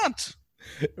you want.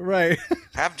 Right.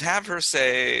 Have her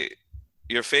say,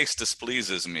 your face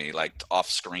displeases me, off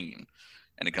screen.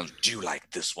 And it comes, do you like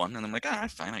this one? And I'm like, all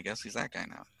right, fine, I guess he's that guy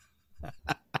now.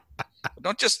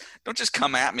 Don't just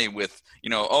come at me with,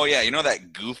 oh yeah,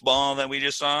 that goofball that we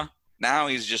just saw? Now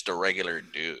he's just a regular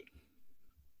dude.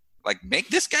 Make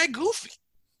this guy goofy.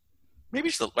 Maybe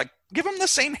still give him the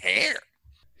same hair.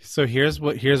 So here's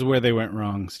where they went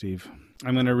wrong, Steve.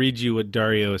 I'm going to read you what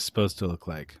Daario is supposed to look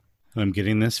like. I'm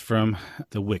getting this from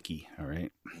the wiki, all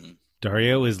right? Mm-hmm.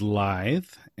 Daario is lithe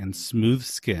and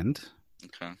smooth-skinned.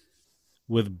 Okay.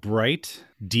 With bright,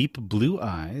 deep blue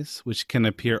eyes, which can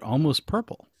appear almost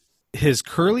purple. His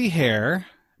curly hair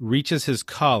reaches his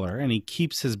collar, and he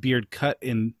keeps his beard cut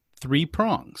in 3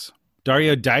 prongs.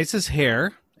 Daario dyes his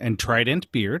hair and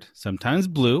trident beard, sometimes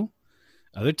blue,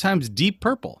 other times deep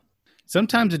purple,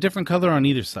 sometimes a different color on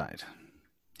either side.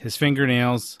 His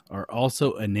fingernails are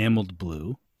also enameled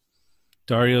blue.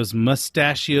 Daario's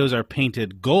mustachios are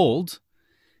painted gold.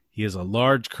 He has a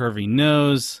large curvy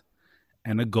nose,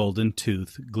 and a golden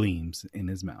tooth gleams in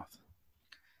his mouth.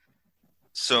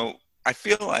 So I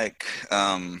feel like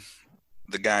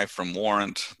the guy from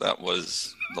Warrant, that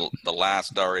was the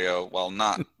last Daario, while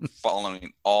not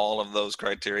following all of those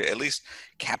criteria, at least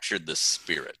captured the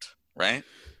spirit, right?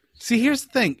 See, here's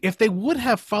the thing. If they would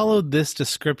have followed this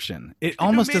description, it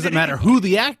almost doesn't matter who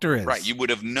the actor is. Right. You would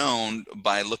have known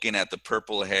by looking at the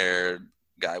purple-haired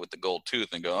guy with the gold tooth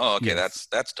and go, oh, okay, yes.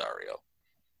 that's Daario.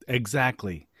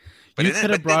 Exactly. But you could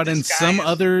have brought in some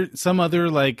other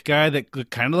guy that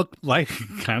kind of looked like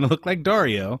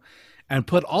Daario, and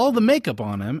put all the makeup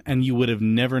on him, and you would have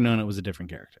never known it was a different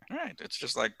character. Right. It's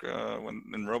just like when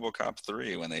in RoboCop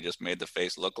 3 when they just made the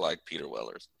face look like Peter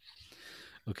Weller's.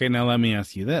 Okay, now let me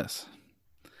ask you this: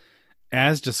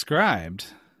 as described,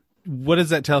 what does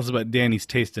that tell us about Danny's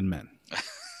taste in men?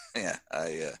 Yeah,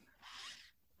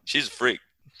 she's a freak.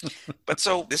 But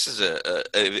so this is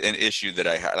an issue that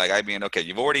I had. Okay,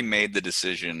 you've already made the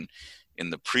decision in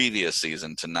the previous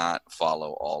season to not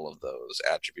follow all of those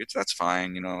attributes. That's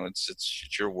fine,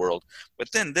 it's your world.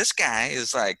 But then this guy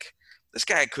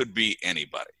could be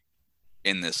anybody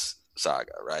in this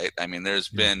saga, right? I mean, there's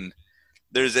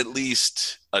at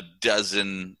least a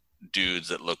dozen dudes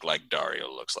that look like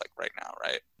Daario looks like right now,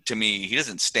 right? To me, he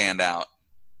doesn't stand out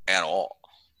at all.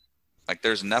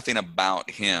 There's nothing about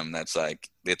him that's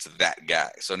it's that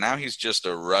guy. So now he's just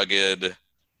a rugged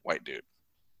white dude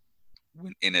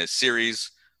in a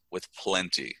series with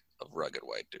plenty of rugged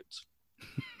white dudes.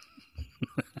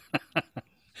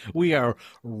 We are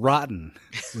rotten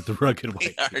with the rugged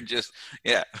white. We are just,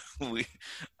 yeah. In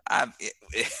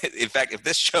fact, if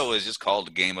this show is just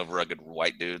called Game of Rugged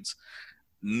White Dudes,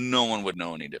 no one would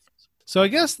know any difference. So I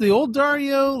guess the old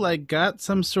Dario like got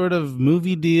some sort of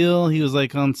movie deal. He was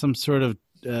like on some sort of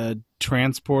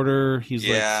transporter. He's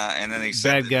and then he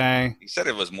said bad guy. He said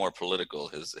it was more political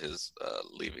his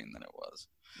leaving than it was.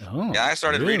 Oh, yeah, I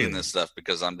started really? reading this stuff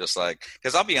because I'm just like,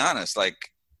 because I'll be honest,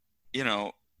 like, you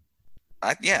know,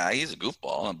 he's a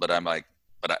goofball, but I'm like,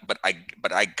 but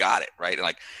I got it right.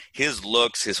 Like his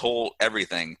looks, his whole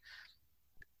everything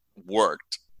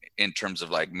worked in terms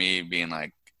of like me being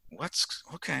like, what's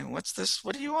this?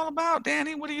 What are you all about,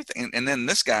 Danny? What do you think? And then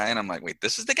this guy, and I'm like, wait,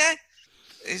 this is the guy?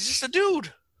 He's just a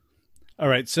dude. All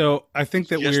right, so I think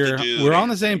that we're on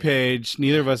the same page.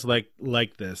 Neither of us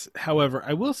like this. However,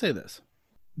 I will say this.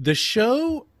 The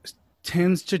show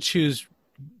tends to choose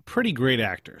pretty great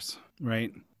actors,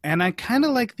 right? And I kind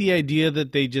of like the idea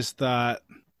that they just thought,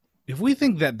 if we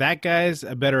think that guy's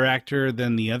a better actor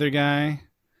than the other guy,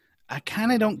 I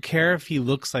kind of don't care if he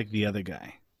looks like the other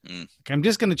guy. Like, I'm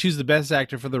just going to choose the best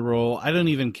actor for the role. I don't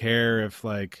even care if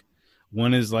like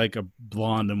one is like a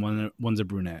blonde and one's a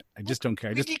brunette. I just don't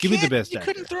care. Just give me the best actor.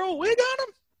 You couldn't throw a wig on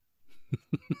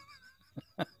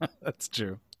him? That's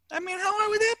true. I mean, how hard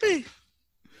would that be?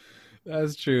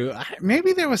 That's true.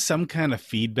 Maybe there was some kind of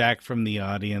feedback from the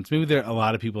audience. Maybe a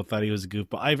lot of people thought he was a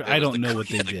goofball. I don't know what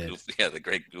they did. The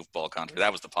great goofball controversy.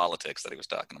 That was the politics that he was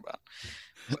talking about.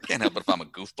 I can't help it if I'm a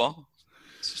goofball.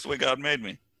 It's just the way God made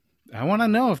me. I want to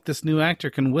know if this new actor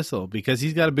can whistle, because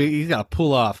he's got to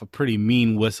pull off a pretty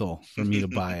mean whistle for me to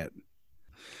buy it.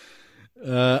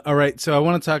 All right, so I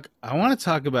want to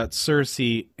talk about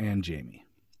Cersei and Jaime.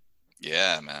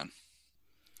 Yeah, man.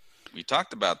 We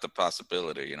talked about the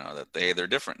possibility, that they're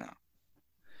different now.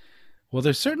 Well,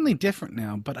 they're certainly different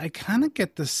now, but I kind of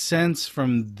get the sense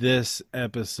from this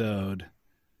episode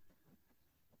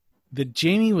that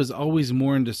Jaime was always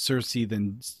more into Cersei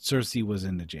than Cersei was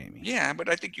into Jaime. Yeah, but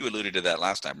I think you alluded to that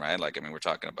last time, right? Like, I mean, we're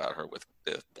talking about her with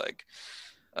like.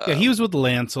 He was with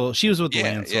Lancel. She was with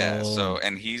Lancel. Yeah. So,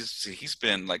 and he's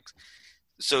been like,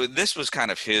 so this was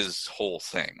kind of his whole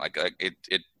thing. Like,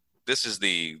 this is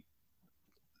the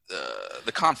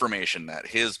confirmation that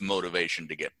his motivation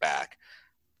to get back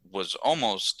was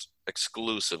almost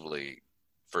exclusively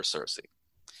for Cersei.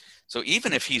 So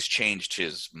even if he's changed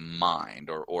his mind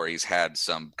or he's had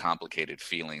some complicated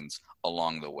feelings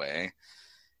along the way,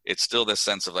 it's still this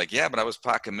sense of like, yeah, but I was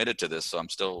pot committed to this, so I'm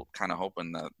still kind of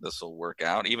hoping that this will work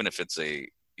out, even if it's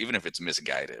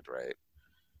misguided, right?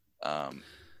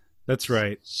 That's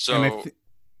right. So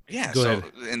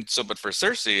but for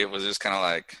Cersei, it was just kind of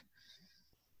like,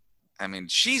 I mean,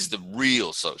 she's the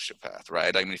real sociopath,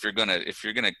 right? I mean, if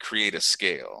you're gonna create a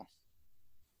scale.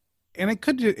 And it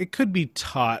could be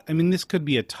taught. I mean, this could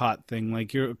be a taught thing.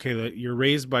 Like you're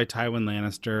raised by Tywin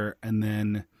Lannister, and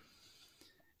then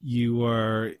you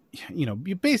are,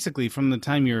 you basically from the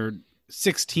time you're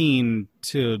 16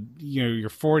 to you're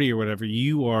 40 or whatever,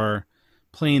 you are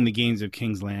playing the games of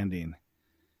King's Landing,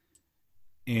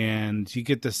 and you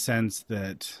get the sense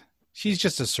that she's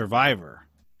just a survivor.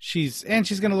 She's going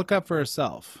to look up for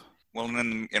herself. Well,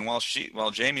 and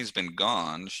while Jaime's been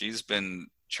gone, she's been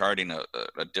charting a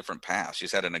different path.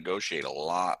 She's had to negotiate a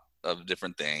lot of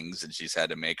different things, and she's had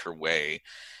to make her way.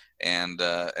 And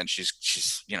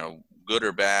she's good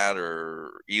or bad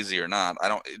or easy or not.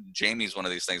 Jaime's one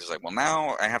of these things. Is like, well,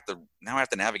 now I have to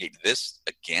navigate this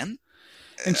again.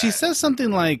 And she says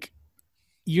something like,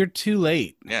 "You're too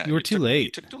late. Yeah, you were too late.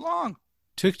 You took too long.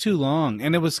 Took too long."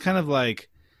 And it was kind of like,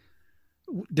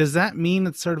 does that mean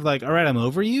it's sort of like, all right, I'm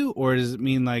over you? Or does it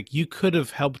mean like you could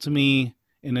have helped me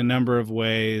in a number of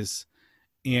ways,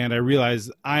 and I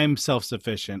realize I'm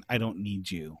self-sufficient, I don't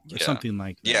need you, or something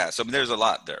like that? Yeah, so there's a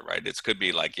lot there, right? It could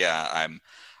be like,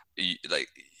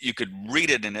 you could read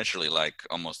it initially like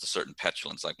almost a certain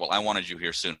petulance, like, well, I wanted you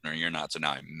here sooner, you're not, so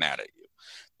now I'm mad at you.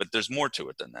 But there's more to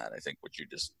it than that. I think what you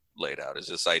just laid out is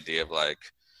this idea of like,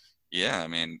 yeah, I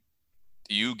mean,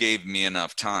 you gave me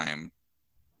enough time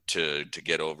to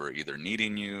get over either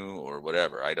needing you or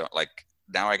whatever. I don't like,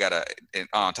 now I gotta, and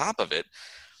on top of it,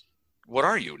 what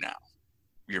are you now?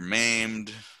 You're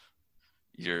maimed.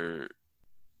 You're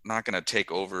not gonna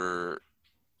take over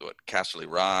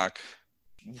Casterly Rock.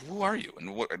 Who are you?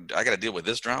 And what, I gotta deal with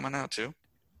this drama now too.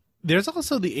 There's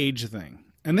also the age thing,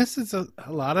 and this is a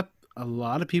lot of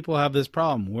people have this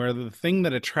problem where the thing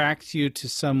that attracts you to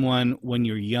someone when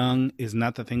you're young is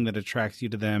not the thing that attracts you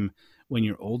to them when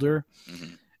you're older.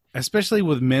 Mm-hmm. Especially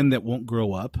with men that won't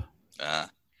grow up.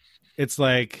 It's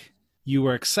like you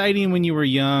were exciting when you were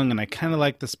young, and I kind of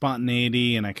like the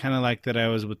spontaneity, and I kind of like that I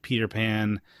was with Peter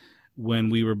Pan when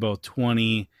we were both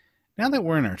 20. Now that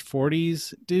we're in our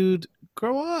 40s, dude,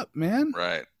 grow up, man.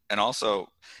 Right. And also,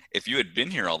 if you had been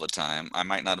here all the time, I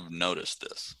might not have noticed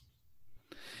this.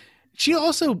 She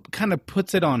also kind of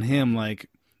puts it on him like,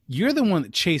 you're the one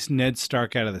that chased Ned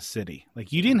Stark out of the city.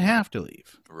 Like, you didn't have to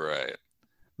leave. Right.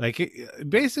 Like,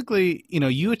 basically, you know,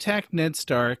 you attacked Ned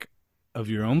Stark of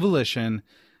your own volition.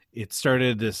 It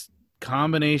started this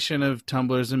combination of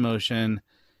tumblers in motion,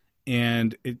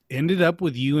 and it ended up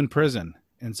with you in prison.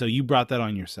 And so you brought that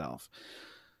on yourself.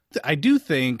 I do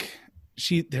think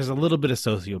there's a little bit of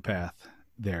sociopath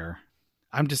there.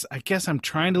 I guess I'm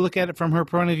trying to look at it from her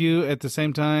point of view at the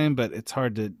same time, but it's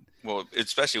hard to. Well,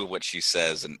 especially with what she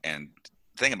says, and the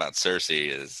thing about Cersei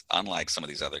is, unlike some of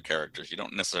these other characters, you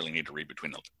don't necessarily need to read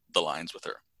between the lines with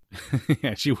her.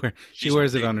 Yeah, she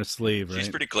wears it on her sleeve, right? She's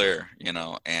pretty clear, you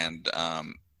know, and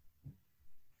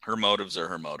her motives are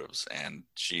her motives, and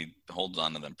she holds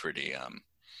on to them pretty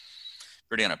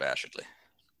unabashedly.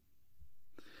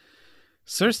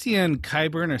 Cersei and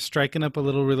Qyburn are striking up a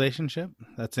little relationship.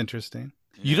 That's interesting.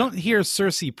 Yeah. You don't hear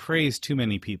Cersei praise too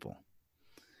many people,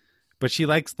 but she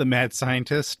likes the mad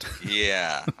scientist.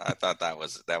 Yeah, I thought that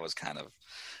was kind of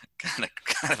an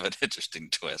interesting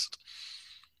twist.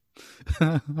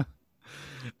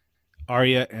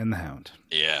 Arya and the Hound.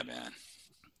 Yeah, man.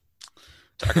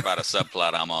 Talk about a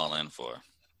subplot I'm all in for.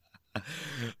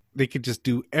 They could just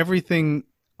do everything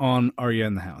on Arya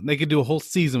and the Hound. They could do a whole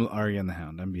season with Arya and the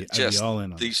Hound. I'd be all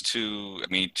in on these two. I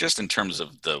mean, just in terms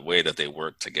of the way that they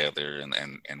work together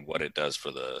and what it does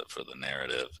for the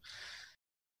narrative.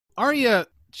 Arya,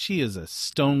 she is a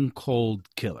stone cold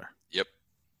killer. Yep.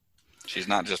 She's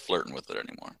not just flirting with it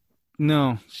anymore.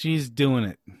 No, she's doing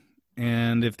it.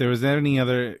 And if there was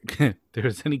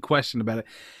any question about it,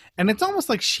 and it's almost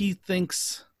like she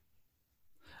thinks,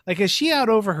 like, is she out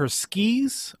over her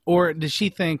skis, or does she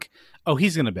think, oh,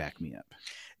 he's going to back me up?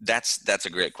 That's a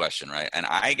great question, right? And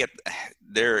I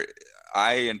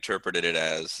interpreted it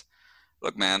as,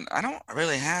 look, man, I don't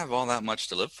really have all that much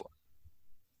to live for.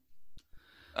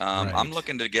 Right. I'm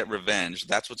looking to get revenge.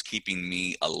 That's what's keeping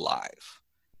me alive.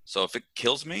 So if it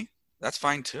kills me, that's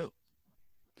fine too.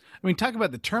 I mean, talk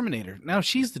about the Terminator. Now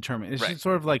she's the Terminator. Right. She's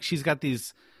sort of like, she's got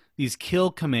these kill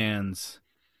commands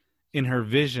in her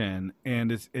vision,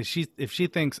 and if she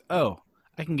thinks, oh,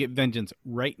 I can get vengeance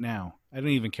right now, I don't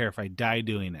even care if I die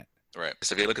doing it. Right.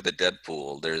 So if you look at the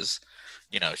Deadpool, there's,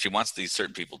 you know, she wants these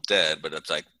certain people dead, but it's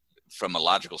like, from a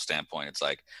logical standpoint, it's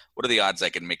like, what are the odds I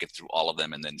can make it through all of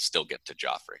them and then still get to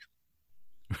Joffrey?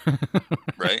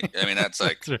 Right? I mean, that's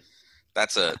like,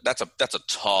 that's a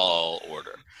tall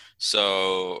order.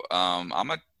 So I'm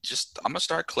gonna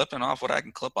start clipping off what I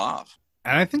can clip off.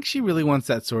 And I think she really wants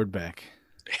that sword back.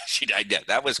 She died. Yeah,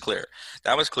 that was clear.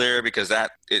 That was clear because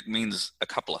it means a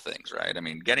couple of things, right? I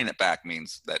mean, getting it back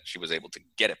means that she was able to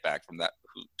get it back from that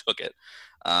who took it.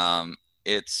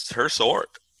 It's her sword.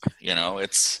 You know,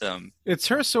 it's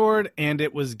her sword, and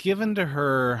it was given to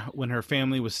her when her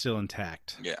family was still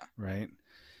intact. Yeah. Right.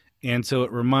 And so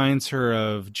it reminds her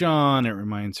of Jon. It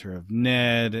reminds her of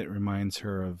Ned. It reminds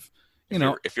her of,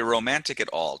 if you're romantic at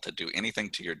all, to do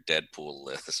anything to your Deadpool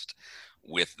list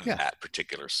with that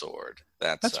particular sword,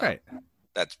 that's right.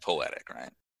 That's poetic, right?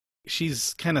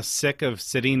 She's kind of sick of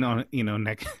sitting on,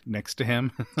 next to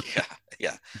him.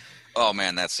 Yeah. Oh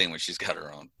man, that scene when she's got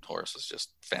her own horse was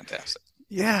just fantastic.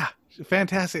 Yeah,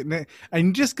 fantastic. And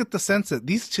you just get the sense that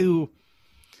these two,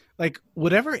 like,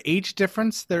 whatever age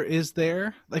difference there is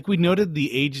there, like we noted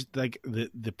the age, like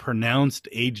the pronounced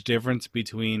age difference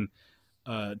between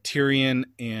Tyrion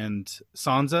and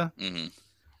Sansa. Mm-hmm.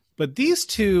 But these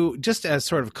two, just as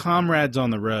sort of comrades on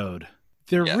the road,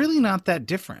 they're really not that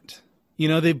different. You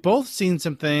know, they've both seen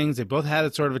some things. They both had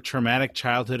a sort of a traumatic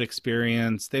childhood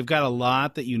experience. They've got a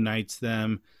lot that unites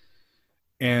them.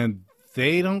 And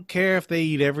they don't care if they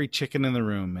eat every chicken in the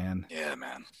room, man. Yeah,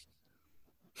 man.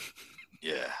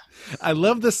 Yeah. I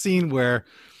love the scene where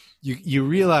you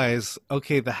realize,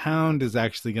 okay, the Hound is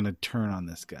actually going to turn on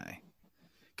this guy.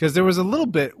 Because there was a little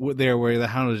bit there where the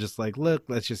Hound was just like, look,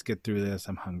 let's just get through this.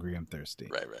 I'm hungry. I'm thirsty.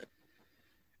 Right.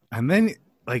 And then,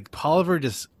 like, Polliver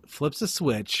just flips a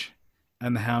switch,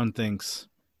 and the Hound thinks,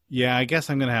 yeah, I guess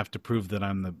I'm going to have to prove that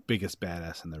I'm the biggest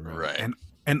badass in the room. Right.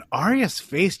 And Arya's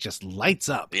face just lights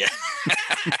up. Yeah.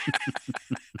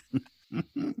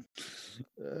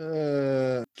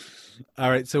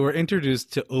 All right, so we're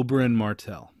introduced to Oberyn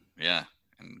Martell. Yeah,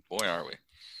 and boy, are we.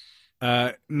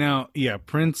 Now,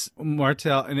 Prince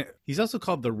Martell, and he's also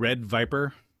called the Red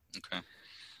Viper. Okay.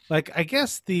 Like, I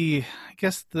guess these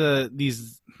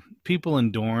people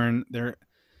in Dorne,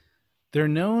 they're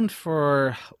known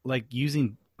for like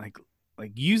using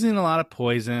using a lot of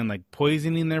poison, like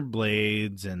poisoning their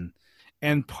blades,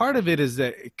 and part of it is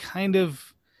that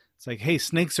it's like, hey,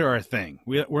 snakes are our thing.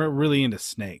 We're really into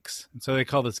snakes, and so they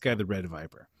call this guy the Red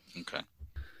Viper. Okay.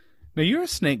 Now you're a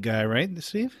snake guy, right,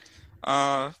 Steve?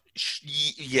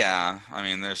 Yeah. I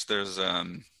mean, there's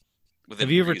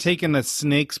Have you ever taken a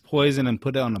snake's poison and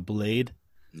put it on a blade?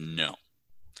 No.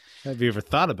 Have you ever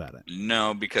thought about it?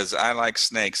 No, because I like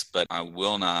snakes, but I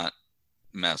will not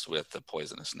mess with the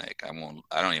poisonous snake. I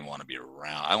don't even want to be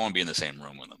around. I won't be in the same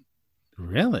room with them.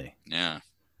 Really? Yeah.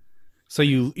 So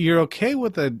you're okay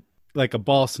with a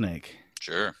ball snake?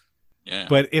 Sure. Yeah.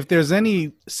 But if there's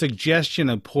any suggestion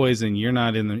of poison, you're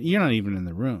not even in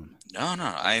the room. No.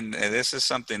 This is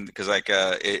something because it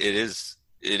is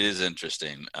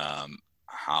interesting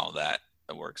how that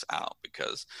works out,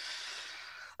 because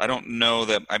I don't know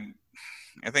that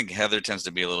I think Heather tends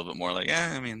to be a little bit more like,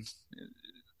 I mean,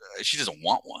 she doesn't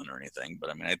want one or anything,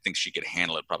 but I mean, I think she could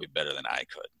handle it probably better than I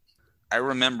could. I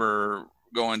remember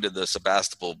going to the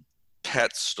Sebastopol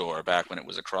pet store back when it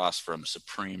was across from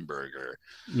Supreme Burger,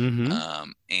 Mm-hmm.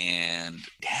 And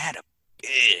it had a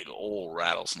big old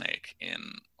rattlesnake in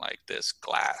like this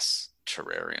glass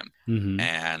terrarium, Mm-hmm.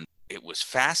 and it was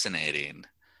fascinating,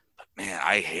 but man,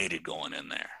 I hated going in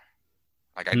there.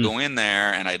 Like I'd go in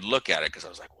there and I'd look at it because I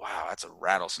was like, wow, that's a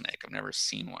rattlesnake. I've never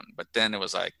seen one. But then it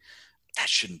was like, that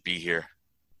shouldn't be here.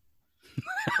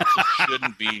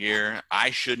 Shouldn't be here.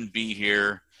 I shouldn't be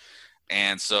here.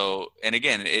 And so, and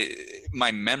again,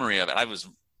 my memory of it, I was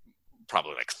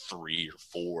probably like 3 or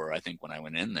 4, I think, when I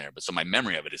went in there. But so my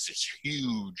memory of it is just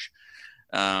huge.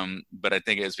 But I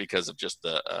think it's because of just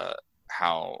the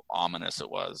how ominous it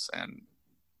was, and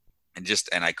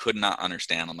I could not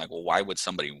understand. I'm like, well, why would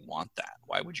somebody want that?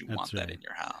 Why would you want that in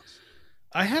your house?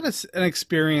 I had an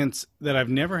experience that I've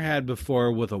never had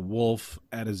before with a wolf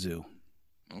at a zoo.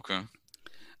 Okay.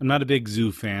 I'm not a big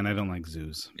zoo fan. I don't like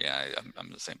zoos. Yeah, I'm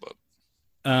in the same boat.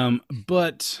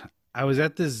 But I was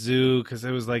at this zoo because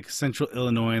it was like Central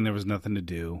Illinois and there was nothing to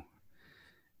do.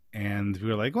 And we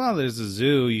were like, well, there's a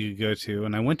zoo you could go to.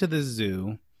 And I went to this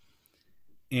zoo.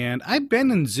 And I've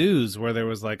been in zoos where there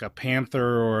was like a panther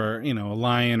or, a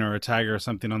lion or a tiger or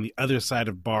something on the other side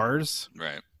of bars.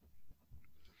 Right.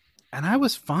 And I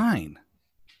was fine.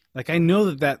 Like I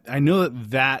know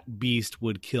that beast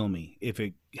would kill me if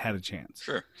it had a chance.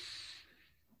 Sure.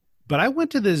 But I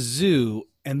went to the zoo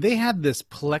and they had this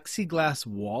plexiglass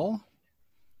wall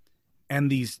and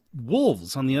these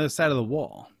wolves on the other side of the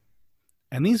wall.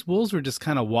 And these wolves were just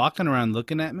kind of walking around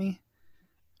looking at me.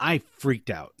 I freaked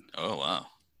out. Oh, wow.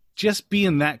 Just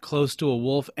being that close to a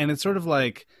wolf. And it's sort of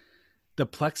like the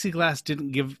plexiglass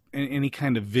didn't give any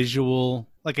kind of visual.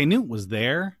 Like I knew it was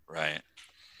there. Right.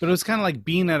 But it was kind of like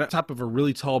being at the top of a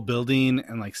really tall building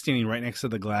and like standing right next to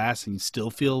the glass and you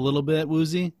still feel a little bit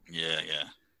woozy. Yeah.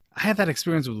 I had that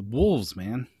experience with wolves,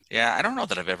 man. Yeah, I don't know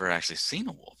that I've ever actually seen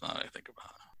a wolf, now that I think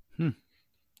about it.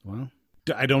 Well,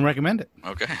 I don't recommend it.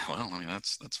 Okay, well, I mean,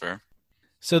 that's fair.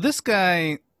 So this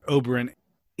guy, Oberyn,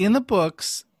 in the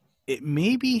books, it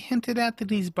may be hinted at that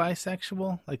he's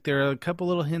bisexual. Like there are a couple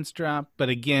little hints dropped, but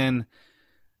again,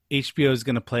 HBO is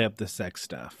going to play up the sex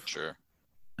stuff. Sure.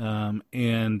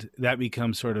 And that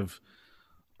becomes sort of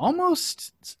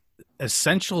almost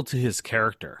essential to his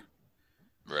character.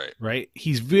 Right.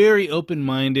 He's very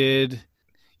open-minded.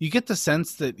 You get the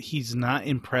sense that he's not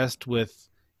impressed with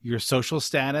your social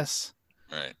status.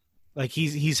 Right. Like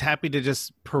he's happy to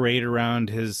just parade around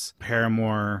his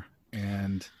paramour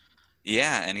and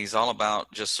yeah, and he's all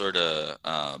about just sort of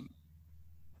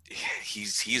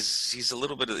he's a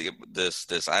little bit of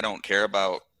this I don't care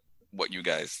about what you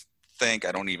guys think.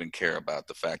 I don't even care about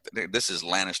the fact that this is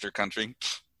Lannister country.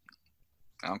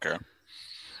 I don't care.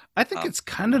 I think it's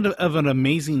kind of an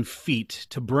amazing feat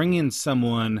to bring in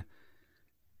someone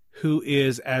who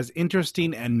is as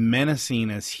interesting and menacing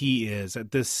as he is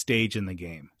at this stage in the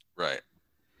game. Right.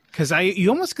 Because you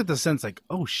almost get the sense like,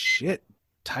 oh shit,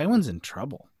 Tywin's in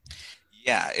trouble.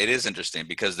 Yeah, it is interesting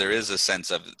because there is a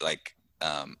sense of like,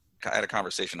 I had a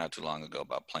conversation not too long ago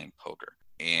about playing poker,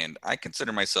 and I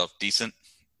consider myself decent,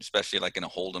 especially like in a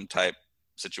Hold'em type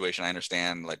situation. I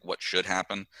understand like what should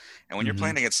happen, and when you're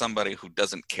playing against somebody who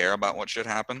doesn't care about what should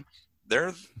happen,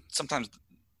 they're sometimes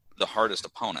the hardest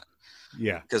opponent.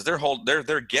 Yeah, because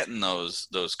they're getting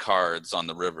those cards on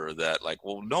the river that like,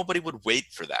 well, nobody would wait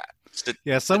for that.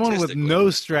 Yeah, someone with no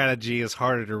strategy is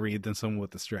harder to read than someone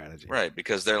with a strategy. Right,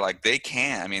 because they're like they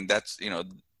can. I mean, that's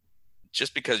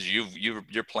just because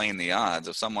you're playing the odds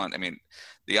of someone. I mean,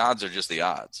 the odds are just the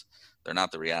odds; they're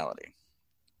not the reality.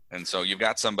 And so you've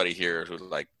got somebody here who,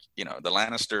 like, the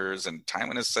Lannisters, and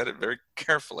Tywin has said it very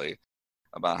carefully,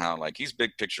 about how like he's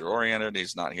big picture oriented.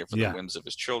 He's not here for the whims of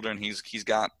his children. He's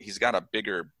got a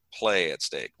bigger play at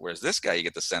stake. Whereas this guy, you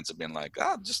get the sense of being like,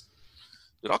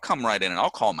 I'll come right in and I'll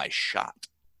call my shot.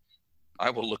 I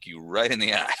will look you right in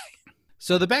the eye.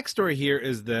 So the backstory here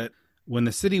is that when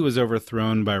the city was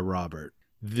overthrown by Robert,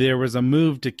 there was a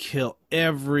move to kill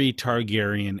every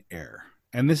Targaryen heir.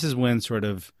 And this is when sort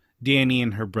of Dany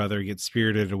and her brother get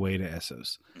spirited away to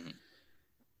Essos. Mm-hmm.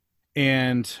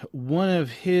 And one of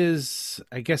his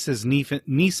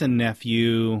niece and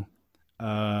nephew,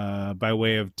 by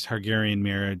way of Targaryen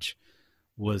marriage,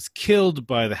 was killed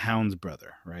by the Hound's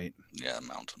brother, right? Yeah,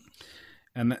 Mountain.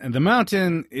 And the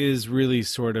Mountain is really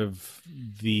sort of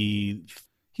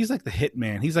he's like the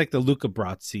hitman. He's like the Luca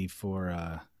Brasi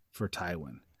for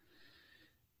Tywin.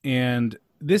 And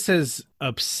this has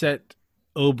upset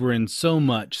Oberyn so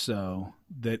much so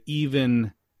that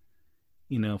even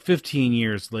 15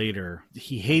 years later,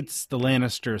 he hates the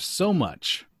Lannisters so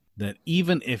much that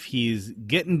even if he's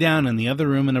getting down in the other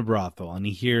room in a brothel and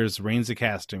he hears Rains of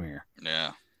Castamere,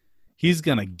 he's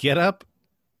going to get up,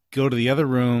 go to the other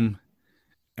room,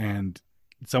 and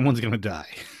someone's going to die.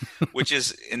 Which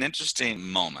is an interesting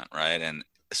moment, right? And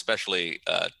especially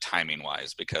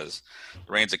timing-wise, because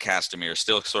Rains of Castamere is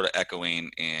still sort of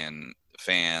echoing in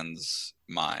fans'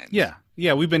 minds. Yeah,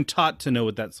 we've been taught to know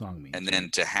what that song means. And then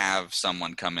to have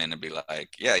someone come in and be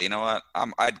like, yeah, you know what?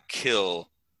 I'd kill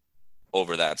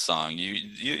over that song.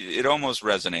 It almost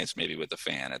resonates maybe with the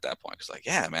fan at that point. It's like,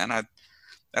 yeah, man,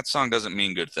 that song doesn't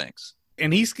mean good things.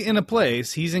 And he's in a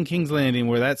place, he's in King's Landing,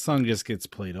 where that song just gets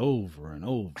played over and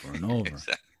over and over.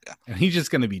 Exactly, yeah. And he's just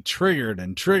going to be triggered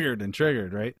and triggered and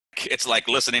triggered, right? It's like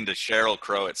listening to Sheryl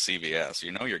Crow at CBS.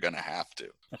 You know you're going to have to.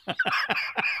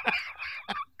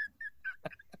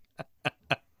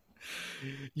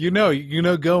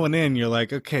 Going in, you're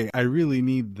like, okay, I really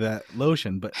need that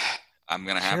lotion, but I'm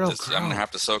going to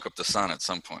have to soak up the sun at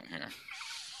some point here.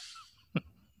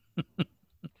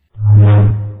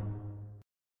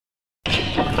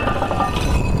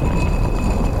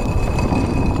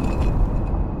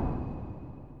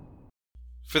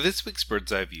 For this week's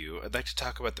Bird's Eye View, I'd like to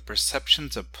talk about the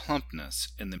perceptions of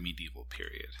plumpness in the medieval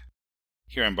period.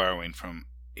 Here I'm borrowing from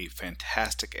a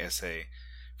fantastic essay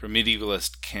from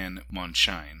medievalist Ken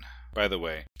Monshine. By the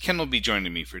way, Ken will be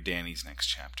joining me for Dany's next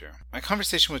chapter. My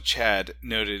conversation with Chad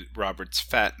noted Robert's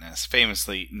fatness.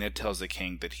 Famously, Ned tells the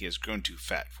king that he has grown too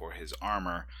fat for his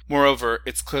armor. Moreover,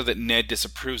 it's clear that Ned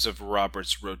disapproves of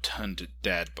Robert's rotund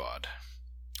dad bod.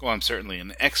 While I'm certainly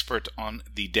an expert on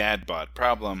the dad bod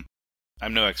problem,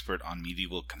 I'm no expert on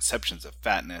medieval conceptions of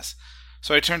fatness,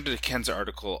 so I turned to Ken's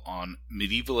article on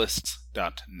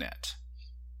medievalists.net.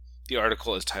 The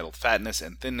article is titled Fatness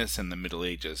and Thinness in the Middle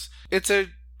Ages. It's a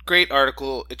great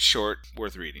article, it's short,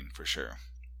 worth reading for sure.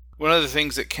 One of the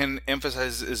things that Ken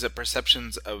emphasizes is that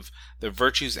perceptions of the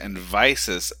virtues and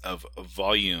vices of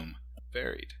volume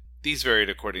varied. These varied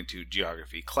according to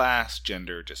geography, class,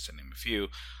 gender, just to name a few.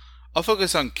 I'll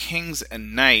focus on kings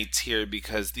and knights here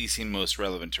because these seem most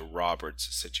relevant to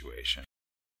Robert's situation.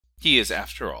 He is,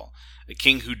 after all, a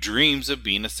king who dreams of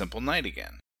being a simple knight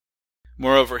again.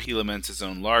 Moreover, he laments his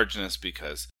own largeness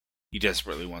because he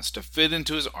desperately wants to fit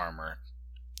into his armor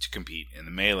to compete in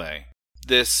the melee.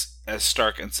 This, as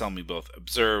Stark and Selmy both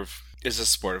observe, is a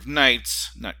sport of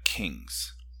knights, not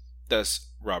kings. Thus,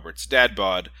 Robert's dad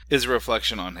bod is a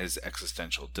reflection on his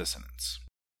existential dissonance.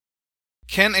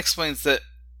 Ken explains that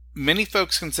many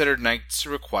folks considered knights to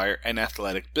require an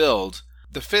athletic build.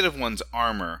 The fit of one's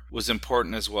armor was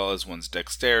important as well as one's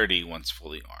dexterity once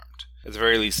fully armed. At the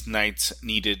very least, knights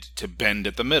needed to bend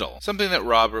at the middle, something that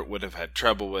Robert would have had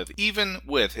trouble with, even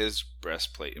with his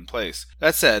breastplate in place.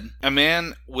 That said, a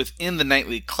man within the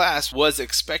knightly class was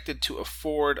expected to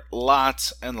afford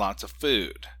lots and lots of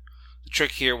food. The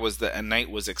trick here was that a knight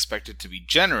was expected to be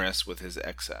generous with his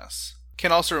excess.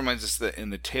 Ken also reminds us that in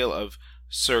the tale of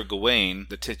Sir Gawain,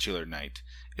 the titular knight,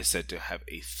 is said to have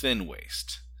a thin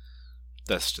waist,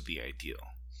 thus to the ideal.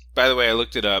 By the way, I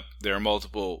looked it up. There are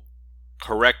multiple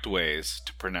correct ways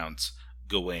to pronounce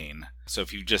Gawain. So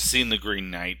if you've just seen The Green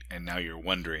Knight and now you're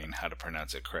wondering how to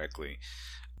pronounce it correctly,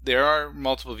 there are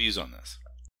multiple views on this.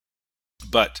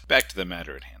 But back to the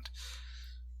matter at hand.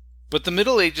 But the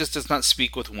Middle Ages does not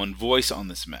speak with one voice on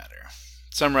this matter.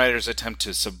 Some writers attempt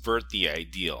to subvert the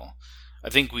ideal.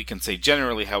 I think we can say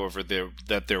generally, however,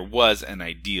 that there was an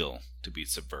ideal to be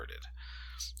subverted.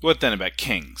 What then about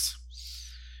kings?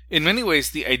 In many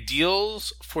ways, the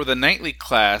ideals for the knightly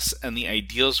class and the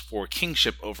ideals for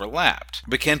kingship overlapped.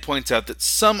 But Ken points out that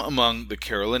some among the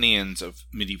Carolinians of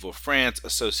medieval France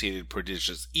associated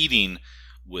prodigious eating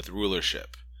with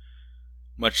rulership.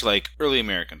 Much like early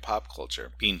American pop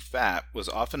culture, being fat was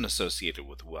often associated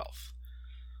with wealth.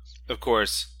 Of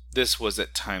course, this was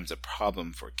at times a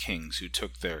problem for kings who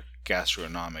took their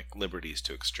gastronomic liberties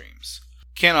to extremes.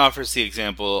 Kant offers the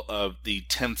example of the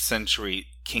 10th century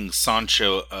King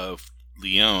Sancho of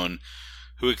Leon,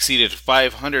 who exceeded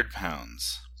 500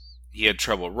 pounds. He had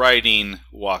trouble writing,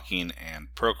 walking, and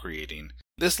procreating.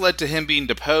 This led to him being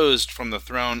deposed from the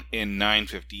throne in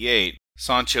 958.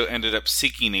 Sancho ended up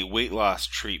seeking a weight loss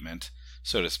treatment,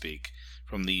 so to speak,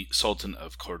 from the Sultan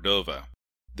of Cordova.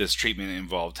 This treatment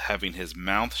involved having his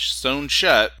mouth sewn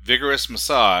shut, vigorous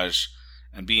massage,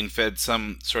 and being fed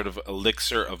some sort of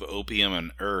elixir of opium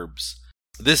and herbs.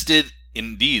 This did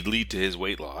indeed lead to his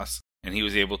weight loss, and he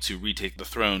was able to retake the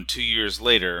throne 2 years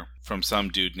later from some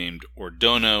dude named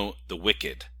Ordono the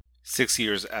Wicked. 6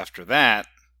 years after that,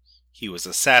 he was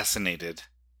assassinated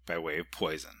by way of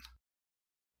poison.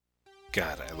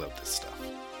 God, I love this stuff.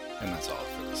 And that's all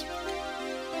for this week.